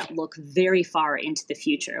models that look very far into the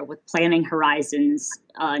future, with planning horizons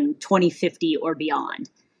on 2050 or beyond.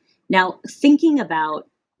 Now, thinking about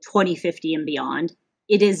 2050 and beyond,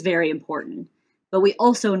 it is very important. But we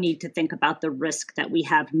also need to think about the risk that we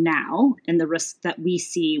have now and the risk that we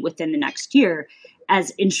see within the next year,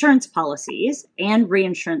 as insurance policies and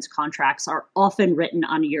reinsurance contracts are often written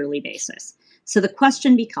on a yearly basis. So the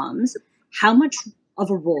question becomes, how much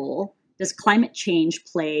of a role does climate change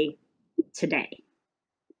play today?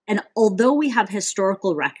 And although we have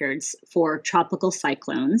historical records for tropical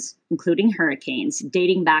cyclones, including hurricanes,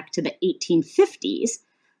 dating back to the 1850s,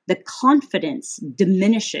 the confidence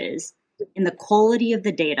diminishes in the quality of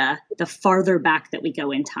the data the farther back that we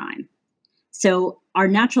go in time. So our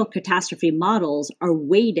natural catastrophe models are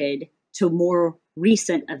weighted to more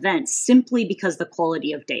recent events simply because the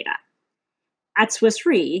quality of data. At Swiss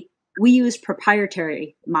Re, we use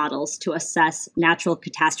proprietary models to assess natural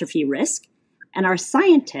catastrophe risk, and our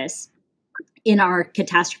scientists in our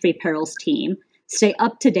catastrophe perils team stay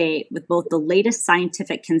up to date with both the latest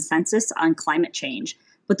scientific consensus on climate change,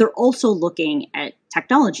 but they're also looking at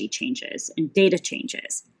technology changes and data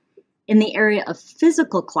changes. In the area of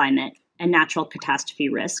physical climate and natural catastrophe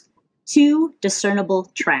risk, two discernible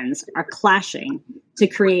trends are clashing to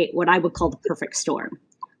create what I would call the perfect storm.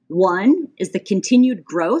 One is the continued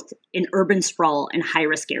growth in urban sprawl and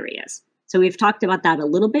high-risk areas. So we've talked about that a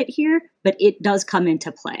little bit here, but it does come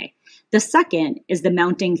into play. The second is the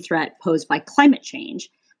mounting threat posed by climate change,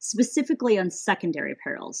 specifically on secondary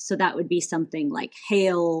perils. So that would be something like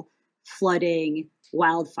hail, flooding,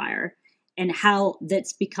 wildfire, and how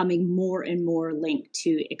that's becoming more and more linked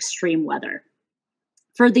to extreme weather.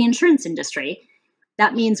 For the insurance industry,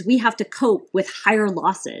 that means we have to cope with higher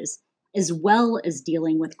losses as well as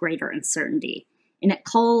dealing with greater uncertainty. And it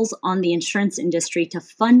calls on the insurance industry to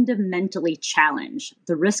fundamentally challenge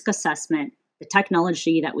the risk assessment, the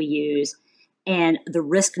technology that we use, and the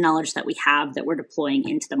risk knowledge that we have that we're deploying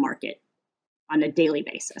into the market on a daily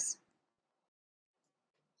basis.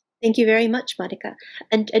 Thank you very much, Monica.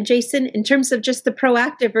 And Jason, in terms of just the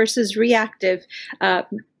proactive versus reactive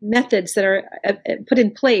methods that are put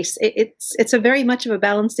in place, it's a very much of a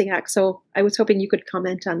balancing act. So I was hoping you could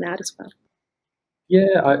comment on that as well.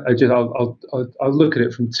 Yeah, I'll look at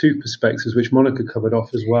it from two perspectives, which Monica covered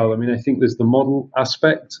off as well. I mean, I think there's the model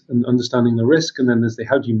aspect and understanding the risk, and then there's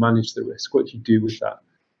how do you manage the risk? What do you do with that?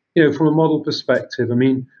 You know, from a model perspective, I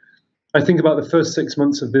mean, I think about the first 6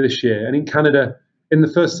 months of this year, and in Canada, in the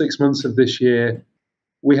first 6 months of this year,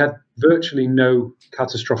 we had virtually no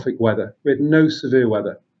catastrophic weather. We had no severe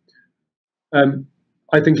weather.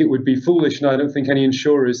 I think it would be foolish, and I don't think any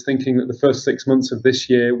insurer is thinking that the first 6 months of this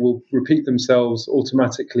year will repeat themselves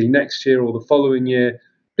automatically next year or the following year.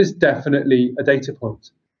 There's definitely a data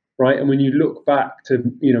point, right? And when you look back to,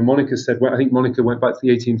 Monica said, well, I think Monica went back to the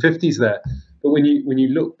 1850s there, but when you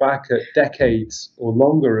look back at decades or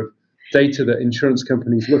longer of data that insurance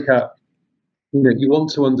companies look at, you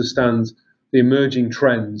want to understand the emerging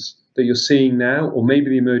trends that you're seeing now, or maybe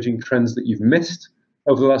the emerging trends that you've missed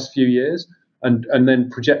over the last few years, and then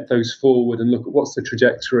project those forward and look at what's the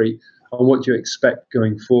trajectory and what do you expect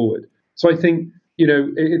going forward. So I think,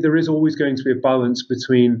 there is always going to be a balance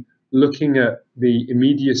between looking at the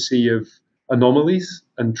immediacy of anomalies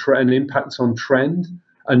and impacts on trend,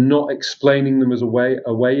 and not explaining them as a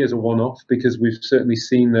way as a one-off, because we've certainly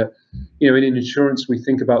seen that, in insurance, we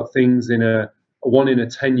think about things in a 1 in a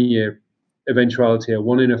 10-year eventuality, a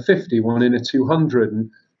 1 in a 50, 1 in a 200,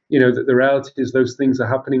 and that the reality is those things are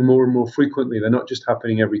happening more and more frequently. They're not just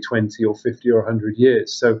happening every 20 or 50 or 100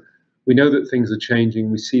 years. So we know that things are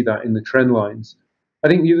changing. We see that in the trend lines. I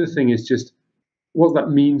think the other thing is just what that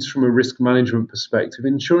means from a risk management perspective.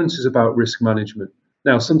 Insurance is about risk management.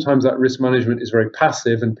 Now, sometimes that risk management is very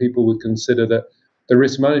passive, and people would consider that the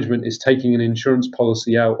risk management is taking an insurance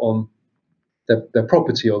policy out on their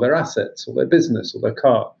property or their assets or their business or their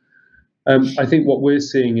car. I think what we're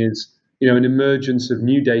seeing is, an emergence of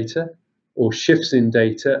new data or shifts in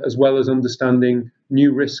data, as well as understanding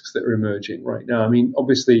new risks that are emerging right now. I mean,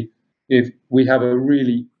 obviously, if we have a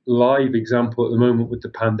really live example at the moment with the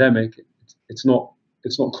pandemic, it's not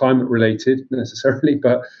climate related necessarily,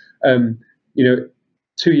 but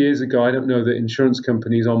 2 years ago, I don't know that insurance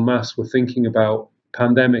companies en masse were thinking about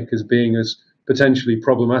pandemic as being as potentially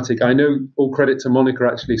problematic. I know, all credit to Monica,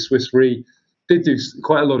 actually, Swiss Re did do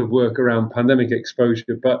quite a lot of work around pandemic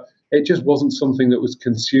exposure, but it just wasn't something that was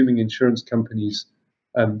consuming insurance companies'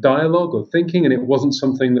 dialogue or thinking, and it wasn't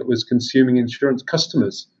something that was consuming insurance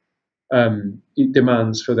customers'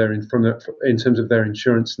 demands in terms of their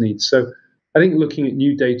insurance needs. So I think looking at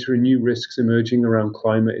new data and new risks emerging around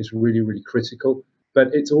climate is really, really critical. But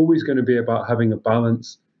it's always going to be about having a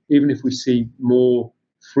balance. Even if we see more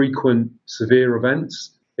frequent severe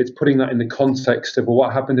events, it's putting that in the context of, well,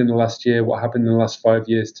 what happened in the last year, what happened in the last 5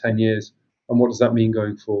 years, 10 years, and what does that mean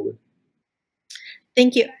going forward?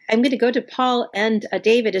 Thank you. I'm going to go to Paul and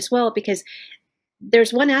David as well, because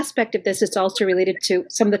there's one aspect of this that's also related to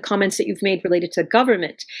some of the comments that you've made related to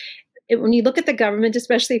government. When you look at the government,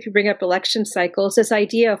 especially if you bring up election cycles, this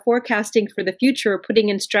idea of forecasting for the future, putting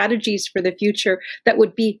in strategies for the future that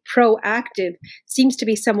would be proactive, seems to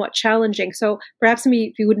be somewhat challenging. So perhaps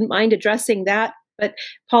if you wouldn't mind addressing that. But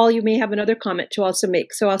Paul, you may have another comment to also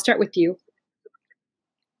make. So I'll start with you.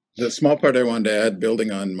 The small part I wanted to add,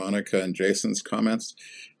 building on Monica and Jason's comments,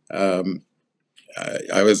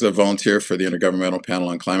 I was a volunteer for the Intergovernmental Panel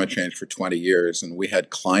on Climate Change for 20 years, and we had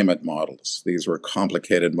climate models. These were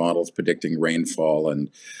complicated models predicting rainfall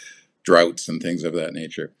and droughts and things of that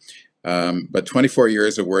nature. But 24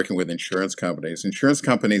 years of working with insurance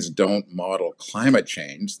companies don't model climate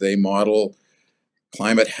change. They model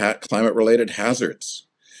climate-related hazards.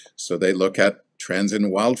 So they look at trends in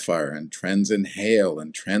wildfire and trends in hail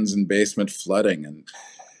and trends in basement flooding, and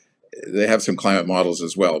they have some climate models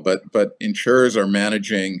as well. But insurers are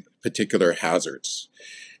managing particular hazards.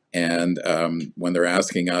 And when they're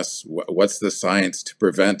asking us, what's the science to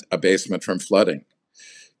prevent a basement from flooding?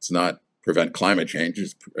 It's not prevent climate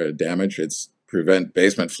change damage, it's prevent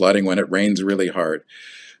basement flooding when it rains really hard.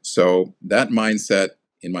 So that mindset,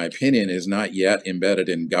 in my opinion, is not yet embedded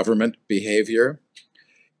in government behavior.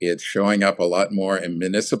 It's showing up a lot more in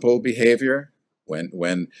municipal behavior.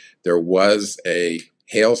 When there was a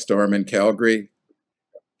hailstorm in Calgary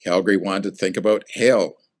wanted to think about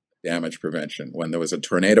hail damage prevention. When there was a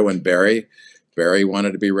tornado in Barrie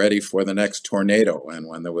wanted to be ready for the next tornado. And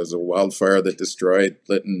when there was a wildfire that destroyed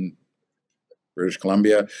Lytton, British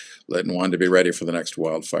Columbia, Lytton wanted to be ready for the next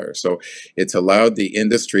wildfire. So it's allowed the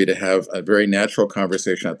industry to have a very natural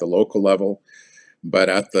conversation at the local level, but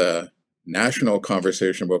at the national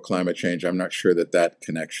conversation about climate change, I'm not sure that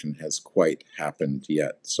connection has quite happened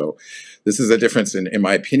yet. So this is a difference, in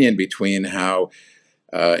my opinion, between how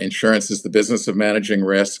insurance is the business of managing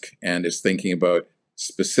risk and is thinking about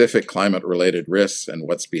specific climate-related risks and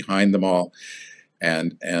what's behind them all.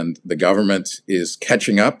 And the government is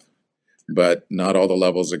catching up, but not all the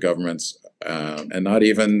levels of governments, and not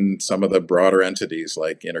even some of the broader entities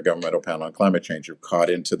like Intergovernmental Panel on Climate Change have caught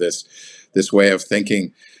into this way of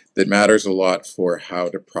thinking that matters a lot for how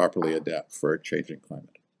to properly adapt for a changing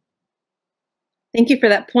climate. Thank you for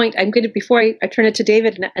that point. I'm going to, before I turn it to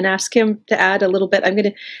David and ask him to add a little bit, I'm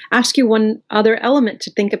going to ask you one other element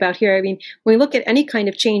to think about here. I mean, when we look at any kind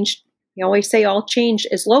of change, you always say all change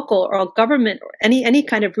is local, or all government, or any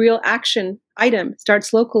kind of real action item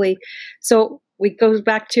starts locally. So we go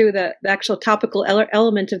back to the actual topical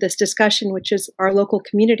element of this discussion, which is our local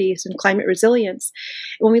communities and climate resilience.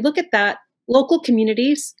 When we look at that, local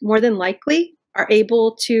communities more than likely are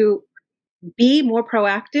able to be more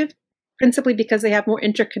proactive, principally because they have more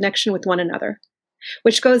interconnection with one another,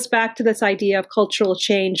 which goes back to this idea of cultural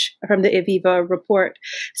change from the Aviva report.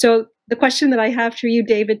 So the question that I have for you,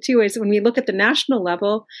 David, too, is when we look at the national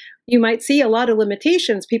level, you might see a lot of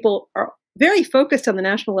limitations. People are very focused on the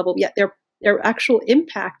national level, yet their actual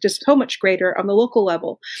impact is so much greater on the local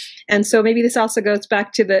level. And so maybe this also goes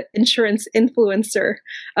back to the insurance influencer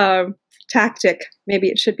tactic. Maybe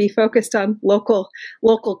it should be focused on local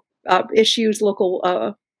issues,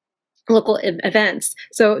 local events.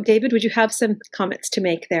 So, David, would you have some comments to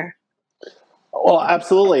make there? Well,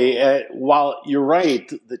 absolutely. While you're right,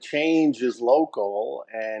 the change is local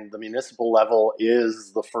and the municipal level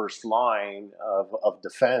is the first line of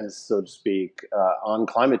defense, so to speak, on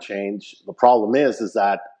climate change. The problem is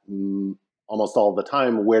that almost all the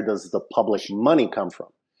time, where does the public money come from?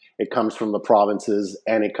 It comes from the provinces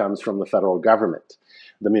and it comes from the federal government.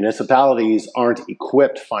 The municipalities aren't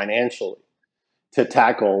equipped financially to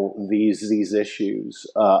tackle these issues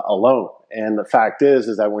alone. And the fact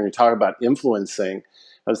is that when you talk about influencing,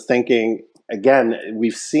 I was thinking, again,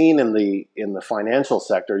 we've seen in the financial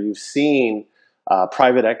sector, you've seen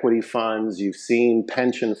private equity funds, you've seen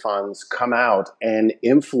pension funds come out and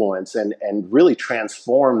influence and really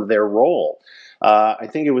transform their role. I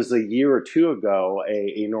think it was a year or two ago,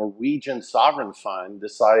 a Norwegian sovereign fund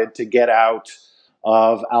decided to get out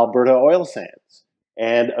of Alberta oil sands.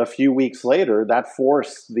 And a few weeks later, that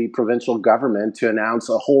forced the provincial government to announce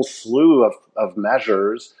a whole slew of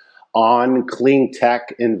measures on clean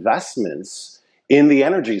tech investments in the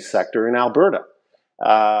energy sector in Alberta.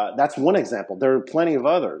 That's one example. There are plenty of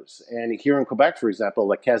others. And here in Quebec, for example,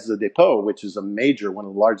 La Caisse de dépôt, which is one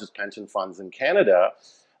of the largest pension funds in Canada,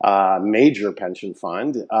 major pension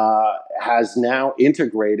fund, has now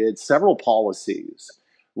integrated several policies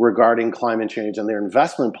regarding climate change and their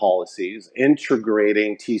investment policies,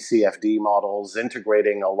 integrating TCFD models,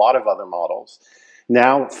 integrating a lot of other models,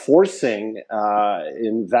 now forcing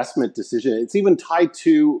investment decisions. It's even tied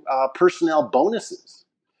to personnel bonuses.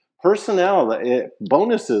 Personnel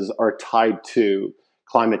bonuses are tied to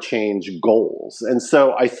climate change goals. And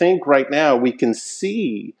so I think right now we can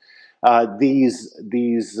see these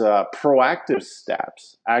proactive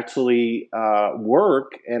steps actually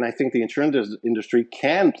work, and I think the insurance industry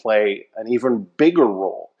can play an even bigger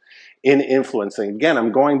role in influencing. Again,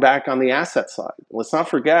 I'm going back on the asset side. Let's not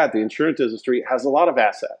forget the insurance industry has a lot of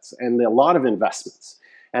assets and a lot of investments,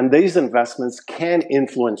 and these investments can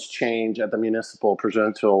influence change at the municipal,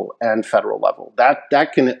 provincial, and federal level.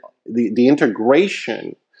 That can the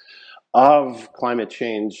integration of climate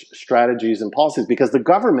change strategies and policies, because the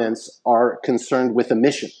governments are concerned with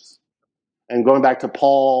emissions. And going back to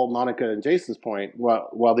Paul, Monica, and Jason's point,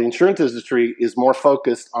 while the insurance industry is more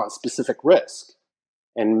focused on specific risk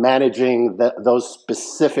and managing those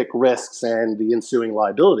specific risks and the ensuing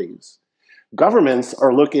liabilities, governments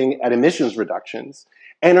are looking at emissions reductions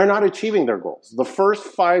and are not achieving their goals. The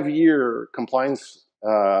first 5-year compliance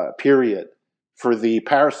period for the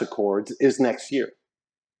Paris Accords is next year.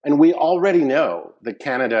 And we already know that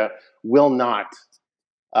Canada will not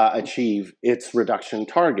achieve its reduction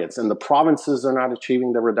targets, and the provinces are not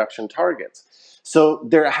achieving the reduction targets. So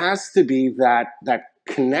there has to be that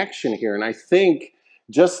connection here. And I think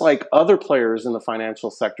just like other players in the financial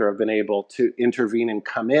sector have been able to intervene and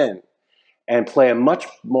come in and play a much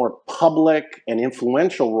more public and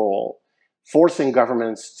influential role, forcing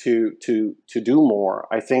governments to do more,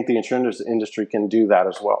 I think the insurance industry can do that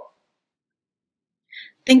as well.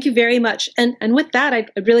 Thank you very much. And with that,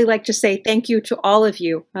 I'd really like to say thank you to all of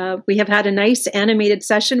you. We have had a nice animated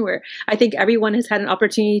session where I think everyone has had an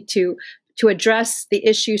opportunity to address the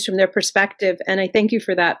issues from their perspective. And I thank you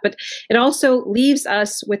for that. But it also leaves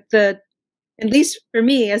us with at least for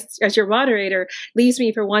me, as your moderator, leaves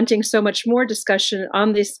me for wanting so much more discussion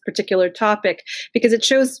on this particular topic, because it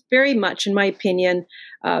shows very much, in my opinion,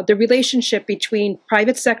 the relationship between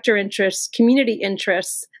private sector interests, community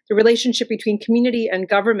interests, the relationship between community and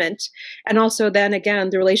government, and also then again,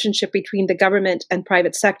 the relationship between the government and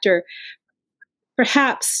private sector.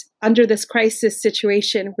 perhaps under this crisis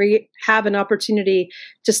situation, we have an opportunity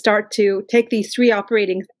to start to take these three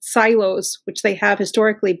operating silos, which they have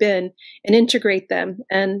historically been, and integrate them,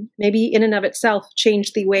 and maybe in and of itself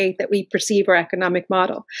change the way that we perceive our economic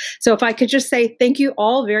model. So if I could just say thank you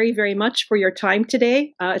all very, very much for your time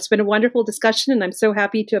today. It's been a wonderful discussion, and I'm so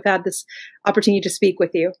happy to have had this opportunity to speak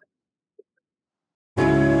with you.